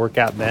just didn't work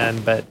out then.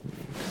 But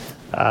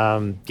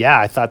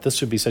I thought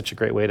this would be such a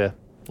great way to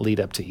lead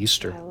up to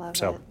Easter. I love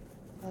it.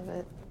 Love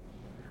it.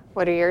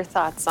 What are your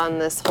thoughts on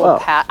this whole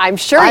path? I'm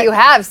sure you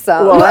have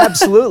some. Well,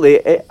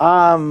 absolutely.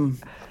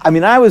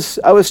 I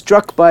was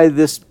struck by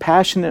this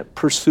passionate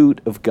pursuit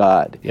of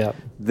God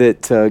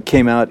that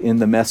came out in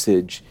the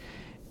message.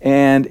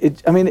 And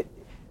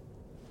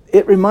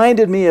it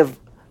reminded me of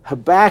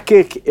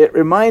Habakkuk, it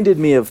reminded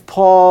me of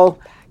Paul,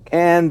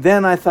 and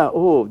then I thought,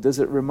 oh, does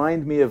it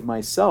remind me of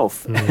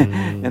myself?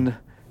 And,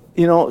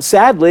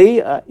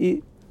 sadly,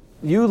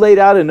 you laid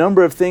out a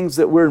number of things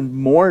that we're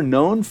more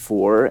known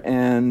for,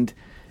 and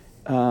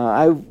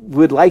I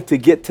would like to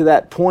get to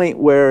that point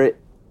where,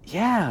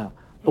 I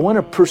want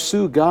to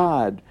pursue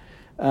God.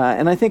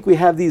 And I think we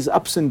have these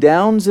ups and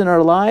downs in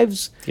our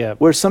lives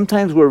where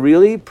sometimes we're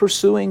really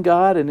pursuing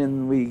God, and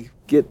then we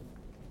get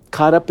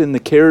caught up in the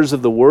cares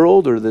of the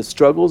world or the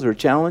struggles or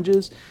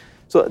challenges.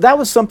 So that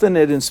was something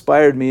that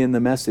inspired me in the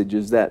message,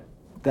 is that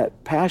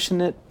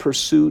passionate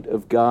pursuit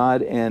of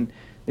God. And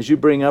as you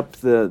bring up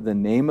the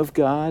name of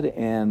God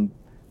and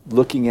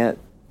looking at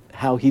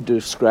how he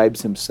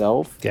describes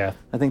himself, I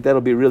think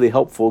that'll be really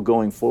helpful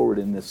going forward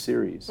in this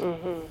series.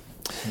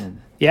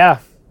 Yeah.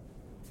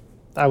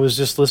 I was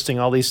just listing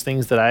all these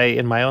things that I,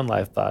 in my own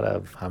life, thought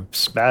of. I'm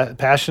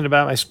passionate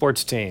about my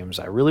sports teams.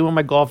 I really want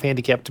my golf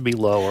handicap to be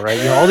low, right?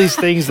 All these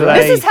things that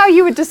This is how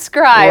you would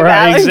describe.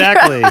 Right,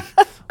 exactly.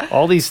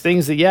 All these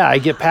things that, I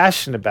get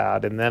passionate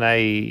about. And then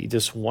I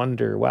just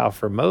wonder, wow,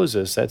 for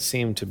Moses, that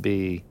seemed to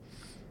be,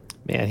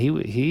 man,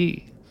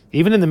 he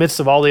even in the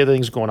midst of all the other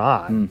things going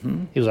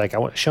on, he was like, I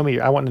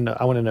want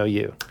to know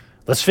you.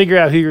 Let's figure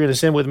out who you're going to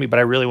send with me, but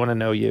I really want to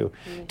know you.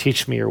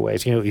 Teach me your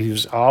ways. He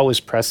was always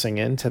pressing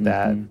into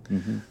that,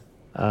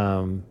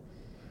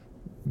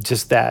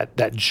 just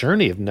that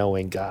journey of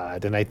knowing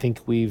God. And I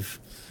think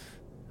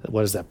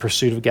what is that,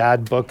 Pursuit of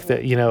God book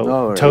that,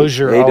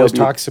 Tozer always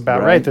talks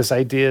about, right? This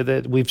idea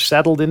that we've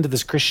settled into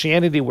this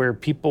Christianity where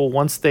people,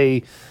 once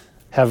they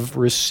have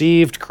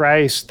received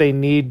Christ, they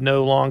need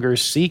no longer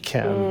seek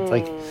him.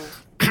 Like,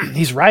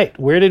 he's right.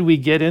 Where did we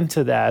get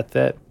into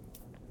that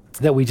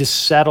we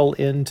just settle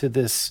into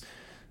this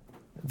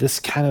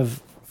kind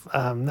of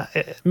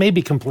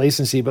maybe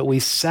complacency, but we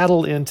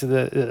settle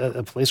into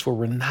a place where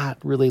we're not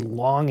really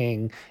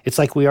longing. It's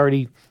like we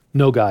already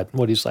know God,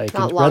 what he's like.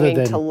 Not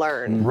longing to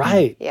learn.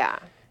 Right. Yeah.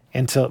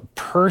 And to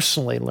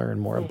personally learn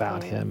more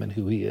about him and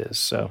who he is.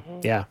 So,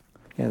 Yeah,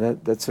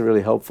 that's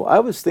really helpful. I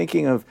was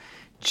thinking of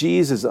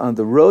Jesus on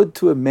the road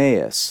to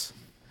Emmaus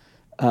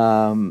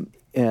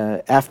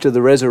after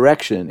the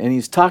resurrection, and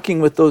he's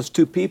talking with those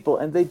two people,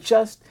 and they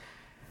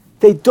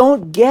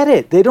don't get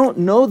it. They don't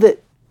know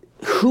that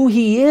who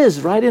he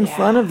is right in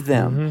front of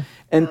them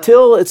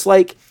until it's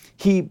like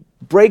he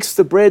breaks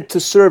the bread to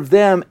serve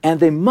them, and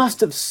they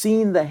must have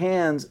seen the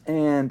hands,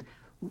 and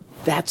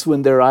that's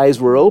when their eyes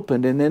were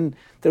opened. And then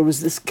there was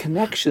this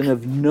connection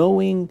of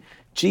knowing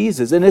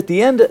Jesus. And at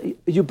the end,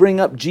 you bring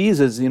up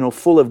Jesus,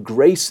 full of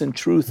grace and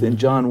truth in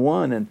John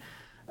 1. And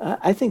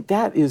I think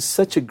that is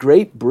such a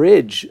great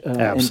bridge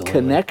and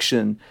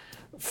connection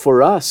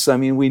for us. I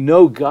mean, we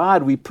know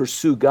God, we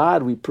pursue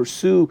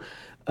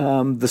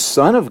the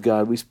Son of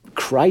God,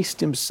 Christ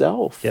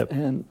himself.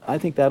 And I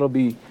think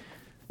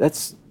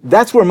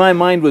that's where my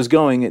mind was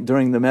going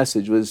during the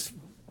message, was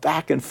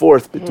back and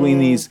forth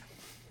between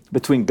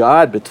between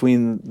God,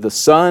 between the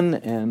Son,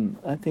 and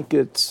I think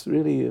it's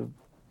really a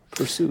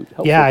pursuit.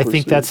 I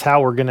think that's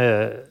how we're going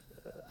to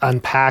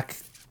unpack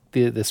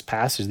this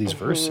passage, these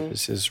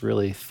verses, is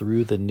really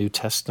through the New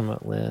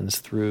Testament lens,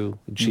 through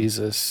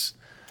Jesus.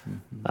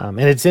 And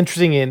it's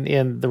interesting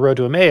in the road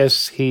to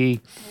Emmaus,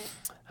 he,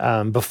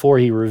 before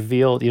he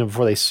revealed,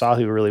 before they saw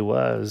who he really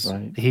was,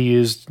 he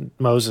used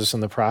Moses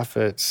and the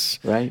prophets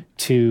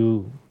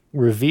to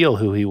reveal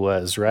who he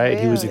was, right?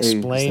 Really? He was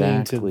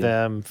explaining to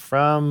them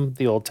from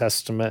the Old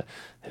Testament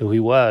who he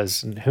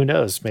was. And who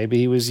knows, maybe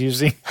he was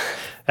using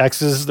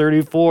Exodus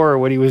 34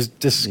 when he was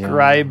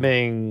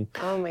describing,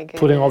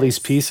 putting all these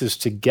pieces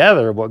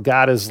together, what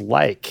God is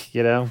like,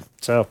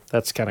 So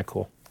that's kind of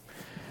cool.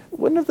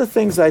 One of the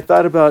things I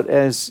thought about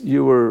as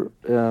you were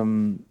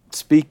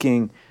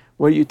speaking,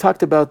 where you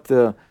talked about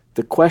the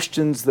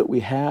questions that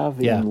we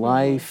have in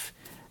life,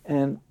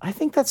 and I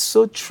think that's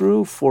so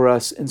true for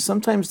us. And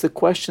sometimes the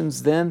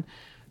questions then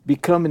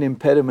become an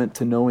impediment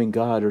to knowing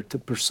God or to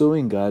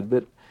pursuing God,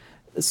 but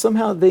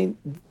somehow they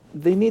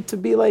need to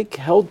be like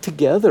held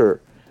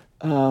together.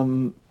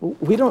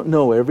 We don't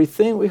know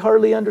everything. We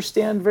hardly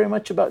understand very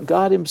much about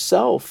God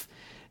himself.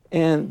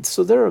 And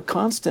so there are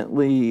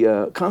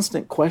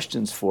constant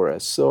questions for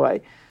us. So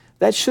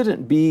that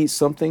shouldn't be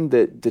something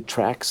that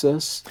detracts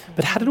us.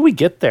 But how did we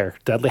get there,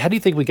 Dudley? How do you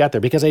think we got there?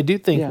 Because I do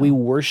think we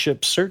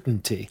worship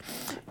certainty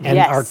and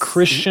our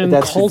Christian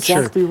culture. That's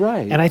exactly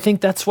right. And I think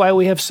that's why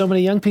we have so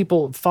many young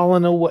people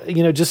falling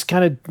away, just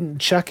kind of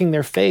chucking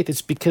their faith.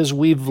 It's because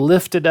we've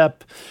lifted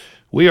up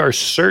we are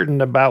certain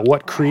about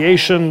what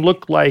creation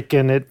looked like,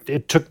 and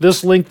it took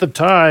this length of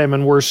time,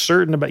 and we're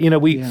certain about,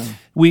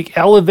 we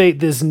elevate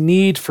this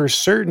need for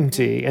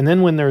certainty. And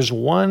then when there's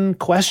one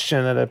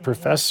question that a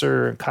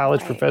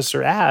college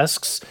professor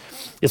asks,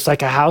 it's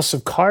like a house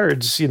of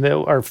cards.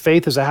 Our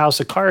faith is a house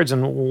of cards,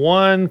 and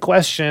one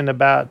question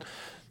about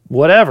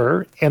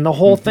whatever, and the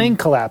whole thing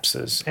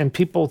collapses. And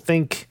people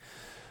think,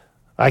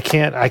 I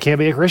can't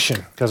be a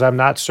Christian because I'm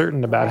not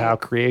certain about how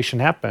creation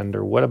happened,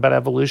 or what about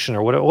evolution,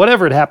 or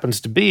whatever it happens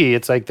to be.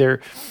 It's like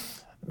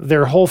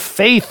their whole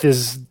faith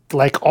is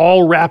like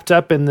all wrapped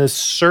up in this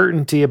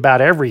certainty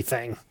about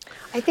everything.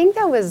 I think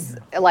that was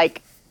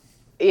like,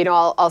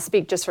 I'll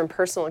speak just from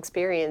personal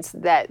experience,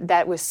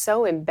 that was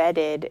so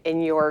embedded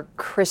in your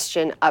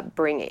Christian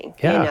upbringing.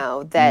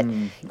 Yeah.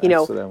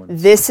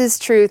 This is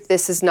truth,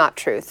 this is not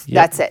truth. Yep.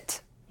 That's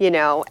it.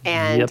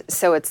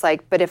 So it's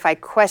like, but if I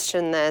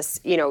question this,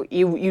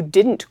 you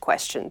didn't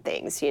question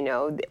things,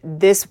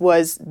 this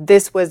was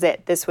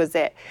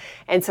it.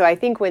 And so I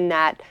think when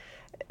that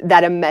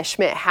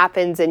enmeshment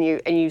happens, and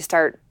you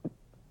start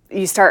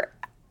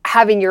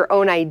having your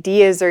own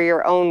ideas or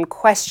your own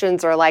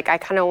questions, or like, I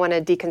kind of want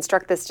to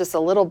deconstruct this just a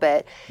little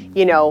bit,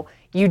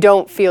 you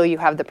don't feel you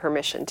have the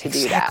permission to do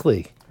that.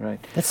 Exactly. Right.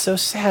 That's so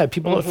sad.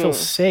 People don't feel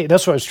safe.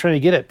 That's what I was trying to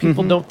get at.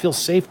 People don't feel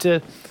safe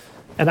to.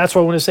 And that's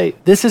what I want to say.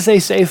 This is a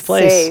safe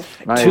place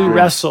to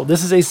wrestle.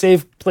 This is a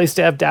safe place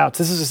to have doubts.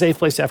 This is a safe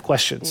place to have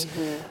questions.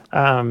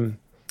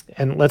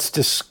 And let's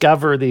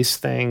discover these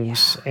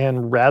things.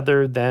 And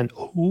rather than,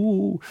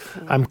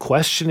 I'm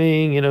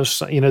questioning,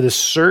 this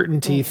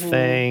certainty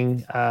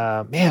thing.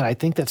 Man, I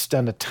think that's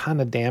done a ton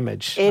of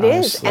damage. It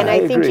is, and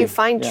I think you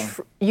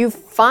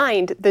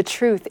find the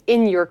truth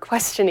in your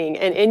questioning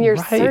and in your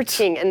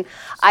searching. And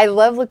I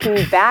love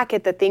looking back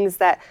at the things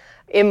that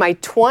in my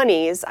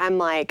 20s, I'm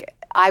like,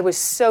 I was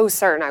so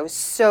certain. I was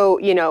so,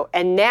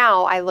 and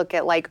now I look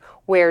at like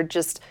where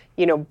just,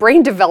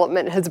 brain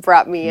development has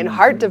brought me and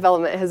heart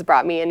development has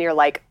brought me. And you're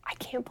like, I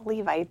can't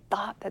believe I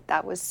thought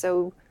that was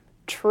so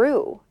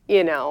true,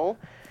 I know.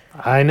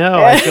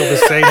 I feel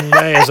the same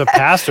way as a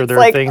pastor. There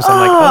are things I'm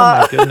like,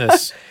 oh my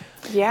goodness.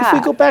 Yeah. If we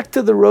go back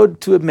to the road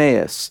to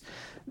Emmaus,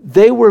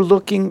 they were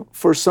looking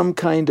for some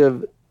kind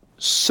of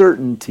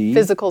certainty.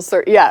 Physical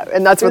certainty. Yeah.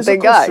 And that's what they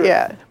got. Certainty.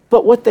 Yeah.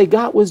 But what they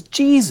got was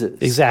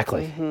Jesus.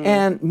 Exactly.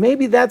 And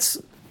maybe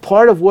that's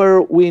part of where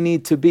we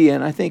need to be.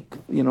 And I think,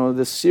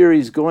 the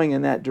series going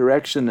in that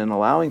direction and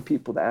allowing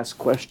people to ask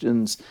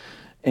questions.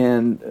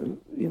 And,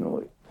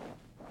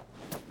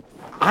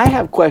 I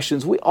have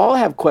questions. We all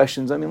have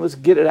questions. I mean, let's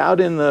get it out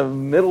in the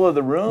middle of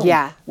the room.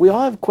 Yeah. We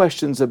all have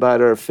questions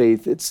about our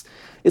faith.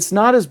 It's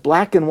not as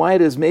black and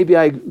white as maybe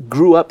I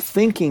grew up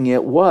thinking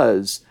it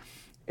was.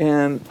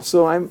 And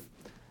so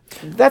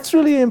that's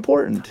really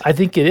important. I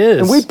think it is.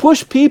 And we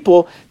push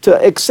people to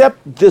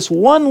accept this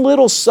one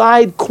little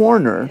side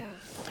corner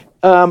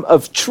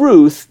of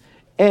truth,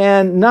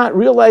 and not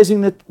realizing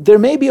that there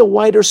may be a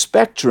wider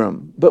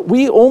spectrum, but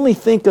we only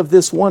think of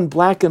this one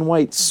black and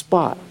white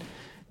spot.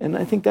 And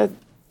I think that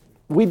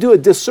we do a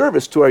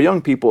disservice to our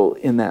young people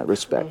in that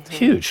respect.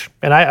 Huge.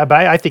 And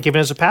I think even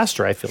as a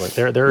pastor, I feel like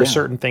there are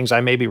certain things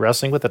I may be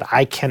wrestling with that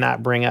I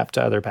cannot bring up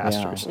to other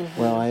pastors. Yeah.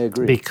 Well, I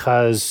agree.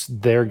 Because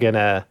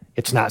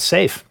it's not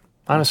safe.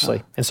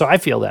 Honestly. And so I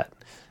feel that.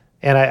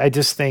 And I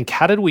just think,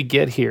 how did we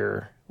get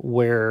here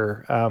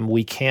where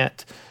we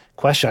can't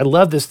question? I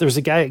love this. There's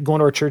a guy going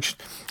to our church.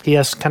 He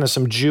has kind of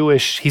some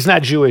Jewish, he's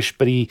not Jewish,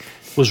 but he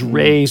was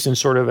raised in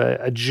sort of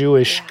a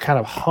Jewish kind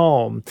of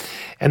home.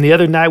 And the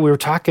other night we were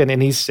talking,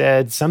 and he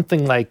said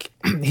something like,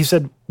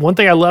 one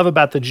thing I love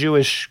about the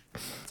Jewish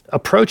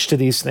approach to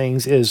these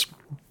things is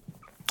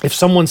if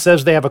someone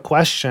says they have a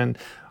question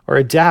or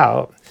a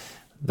doubt,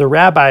 the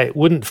rabbi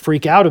wouldn't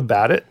freak out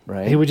about it.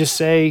 Right. He would just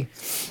say,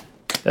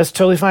 that's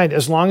totally fine.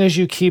 As long as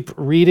you keep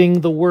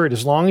reading the word,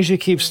 as long as you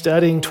keep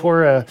studying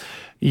Torah,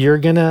 you're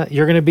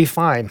gonna be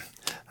fine.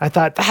 I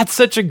thought that's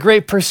such a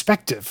great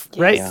perspective,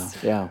 right?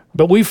 Yeah.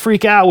 But we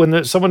freak out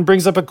when someone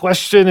brings up a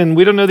question and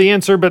we don't know the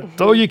answer, but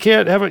you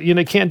can't have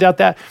it, can't doubt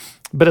that.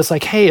 But it's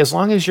like, hey, as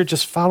long as you're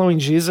just following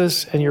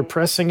Jesus and you're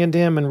pressing into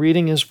him and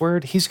reading his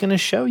word, he's gonna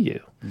show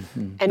you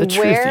and the truth.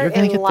 Where You're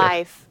gonna in get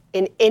life,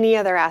 in any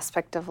other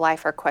aspect of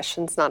life, are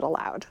questions not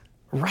allowed?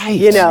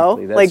 Right.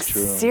 That's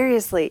true.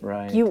 Seriously,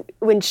 right.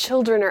 When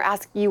children are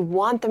asking, you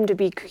want them to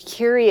be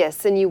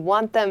curious, and you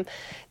want them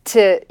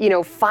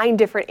to, find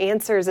different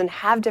answers and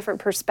have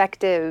different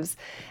perspectives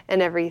and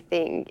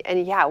everything.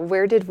 And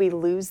where did we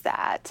lose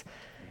that?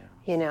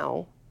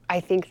 I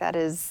think that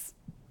is,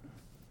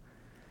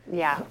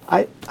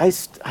 I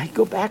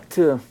go back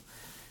to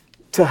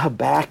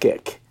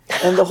Habakkuk.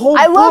 And the whole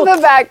I book, love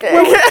Habakkuk.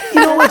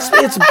 Well,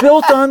 it's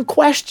built on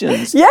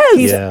questions. Yes.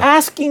 He's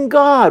asking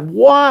God,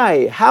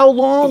 why? How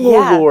long,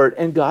 O Lord?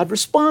 And God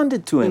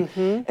responded to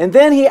him. And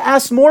then he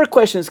asks more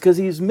questions because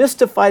he's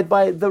mystified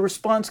by the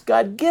response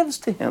God gives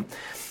to him.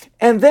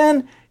 And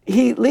then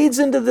he leads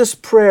into this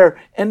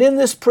prayer. And in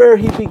this prayer,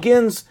 he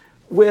begins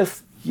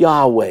with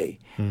Yahweh.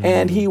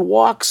 And he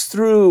walks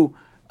through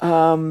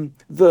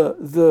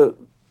the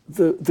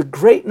the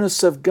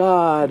greatness of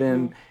God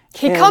and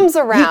He comes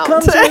around.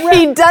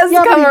 He does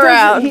come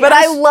around. But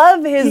I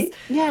love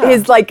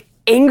his like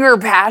anger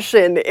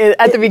passion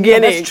at the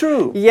beginning. Yeah, that's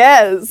true.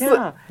 Yes.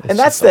 Yeah. And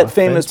that's that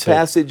famous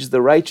passage,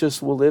 the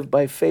righteous will live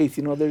by faith.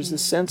 There's a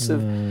sense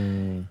of,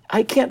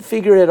 I can't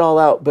figure it all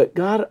out, but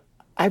God,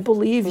 I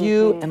believe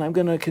you, and I'm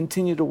going to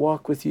continue to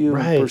walk with you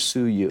and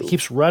pursue you. He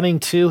keeps running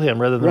to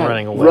him rather than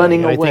running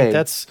away. I think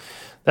that's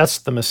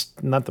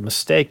not the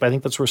mistake, but I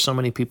think that's where so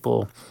many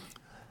people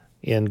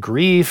in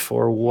grief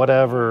or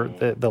whatever,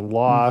 the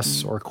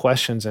loss or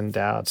questions and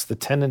doubts, the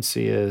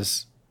tendency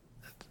is,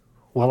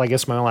 well, I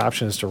guess my only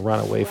option is to run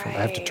away from, I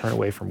have to turn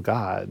away from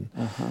God.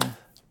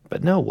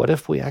 But no, what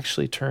if we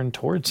actually turn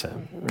towards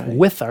him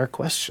with our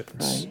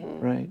questions?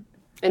 Right.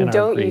 And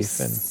don't you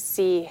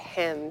see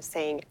him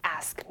saying,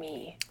 ask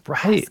me,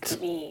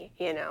 ask me,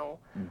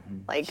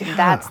 like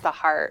that's the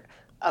heart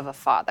of a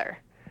father.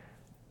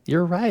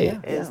 You're right.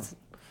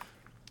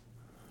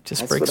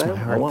 Just breaks my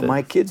heart. I want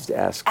my kids to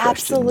ask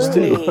questions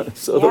too,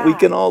 so that we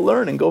can all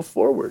learn and go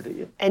forward.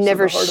 And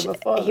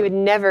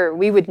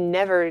we would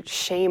never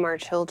shame our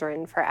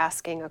children for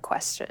asking a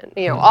question.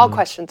 All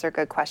questions are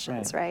good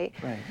questions, right?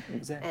 Right,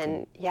 exactly.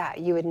 And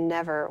you would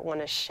never want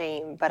to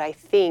shame. But I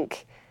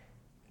think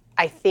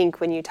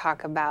when you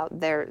talk about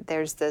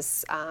there's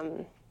this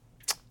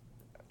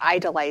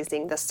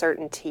idolizing the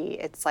certainty.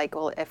 It's like,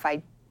 well,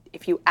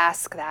 if you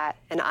ask that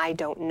and I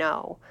don't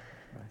know,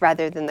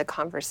 rather than the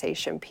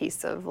conversation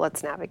piece of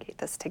let's navigate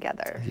this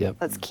together.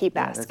 Let's keep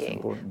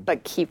asking,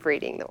 but keep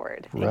reading the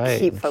Word. And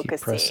keep focusing.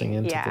 Keep pressing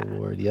into the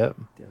Lord. Definitely.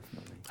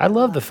 I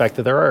love the fact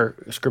that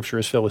Scripture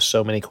is filled with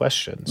so many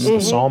questions.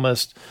 The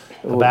psalmist,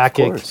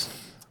 Habakkuk,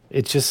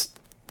 it's just,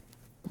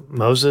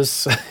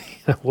 Moses,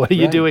 what are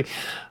you doing?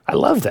 I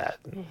love that.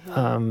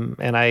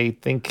 And I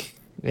think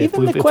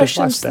even the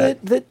questions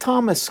that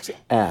Thomas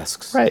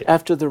asks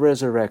after the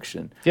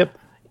resurrection.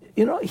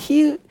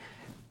 He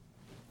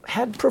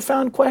had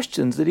profound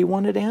questions that he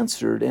wanted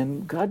answered,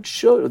 and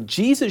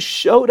Jesus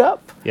showed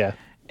up.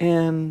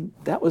 And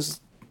that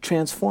was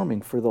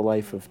transforming for the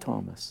life of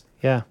Thomas.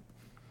 I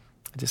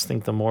just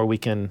think the more we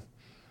can,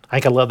 I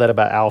love that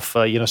about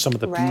Alpha, some of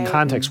the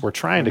context we're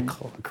trying to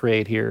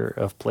create here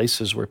of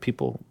places where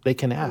they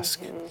can ask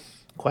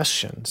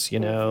questions,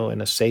 in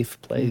a safe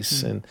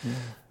place and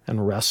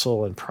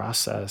wrestle and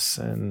process,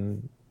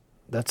 and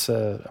that's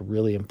a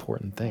really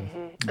important thing.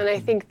 And I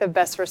think the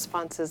best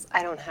response is,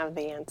 I don't have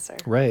the answer.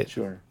 Right.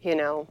 Sure.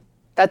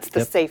 That's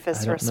the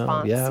safest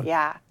response.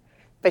 Yeah.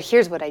 But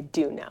here's what I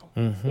do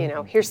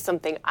know. Here's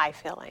something I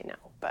feel I know.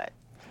 But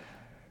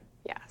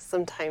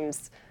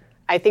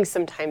I think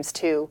sometimes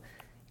too,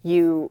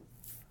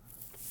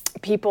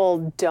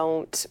 people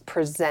don't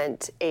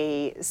present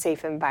a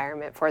safe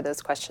environment for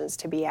those questions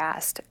to be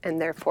asked,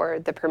 and therefore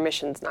the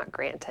permission's not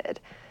granted,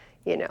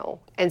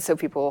 And so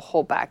people will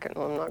hold back and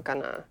I'm not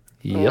going to.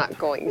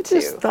 I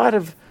just thought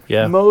of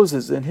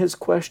Moses and his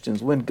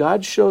questions. When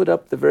God showed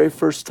up the very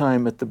first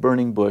time at the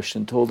burning bush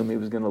and told him he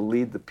was going to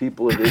lead the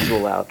people of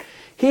Israel out,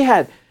 he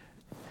had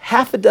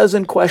half a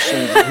dozen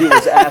questions that he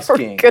was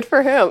asking. Good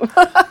for him.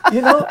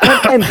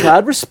 And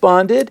God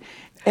responded,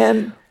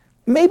 and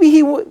maybe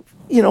he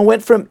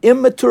went from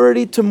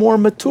immaturity to more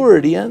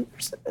maturity, and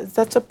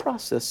that's a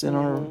process in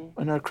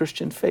our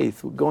Christian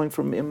faith, going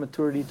from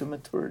immaturity to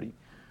maturity.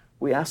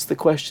 We ask the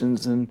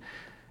questions,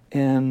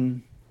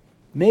 and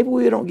maybe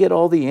we don't get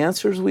all the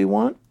answers we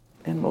want,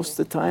 and most of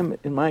the time,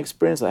 in my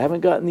experience, I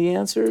haven't gotten the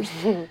answers,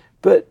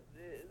 but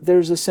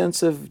there's a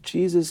sense of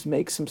Jesus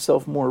makes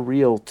himself more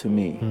real to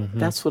me.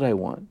 That's what I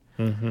want.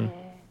 Can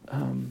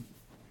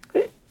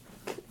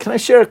I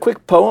share a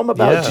quick poem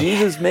about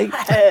Jesus?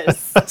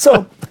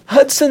 So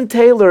Hudson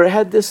Taylor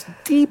had this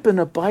deep and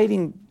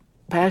abiding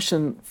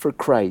passion for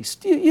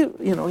Christ. He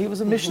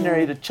was a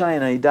missionary to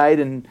China. He died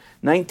in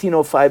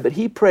 1905, but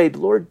he prayed,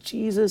 Lord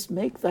Jesus,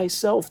 make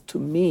thyself to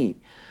me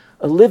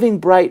a living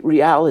bright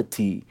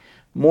reality,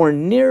 more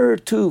nearer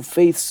to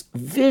faith's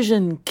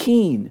vision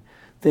keen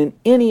than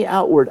any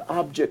outward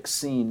object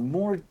seen,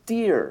 more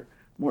dear,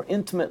 more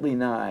intimately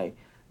nigh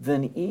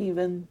than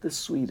even the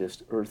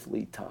sweetest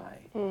earthly tie.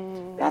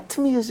 That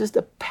to me is just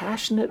a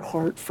passionate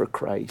heart for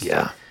Christ.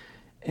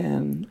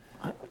 And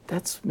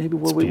that's maybe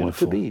where we want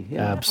to be.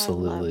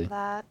 Absolutely.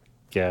 I love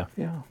that.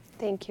 Yeah.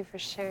 Thank you for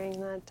sharing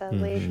that,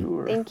 Dudley.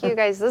 Sure. Thank you,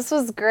 guys. This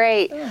was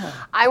great.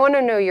 I want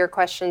to know your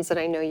questions, and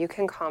I know you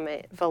can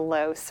comment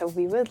below. So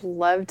we would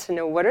love to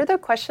know, what are the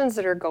questions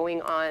that are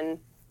going on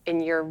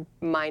in your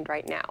mind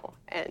right now?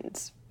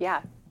 And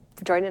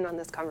join in on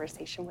this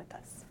conversation with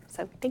us.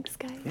 So thanks,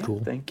 guys.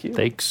 Cool. Thank you.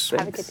 Thanks.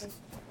 Have a good day.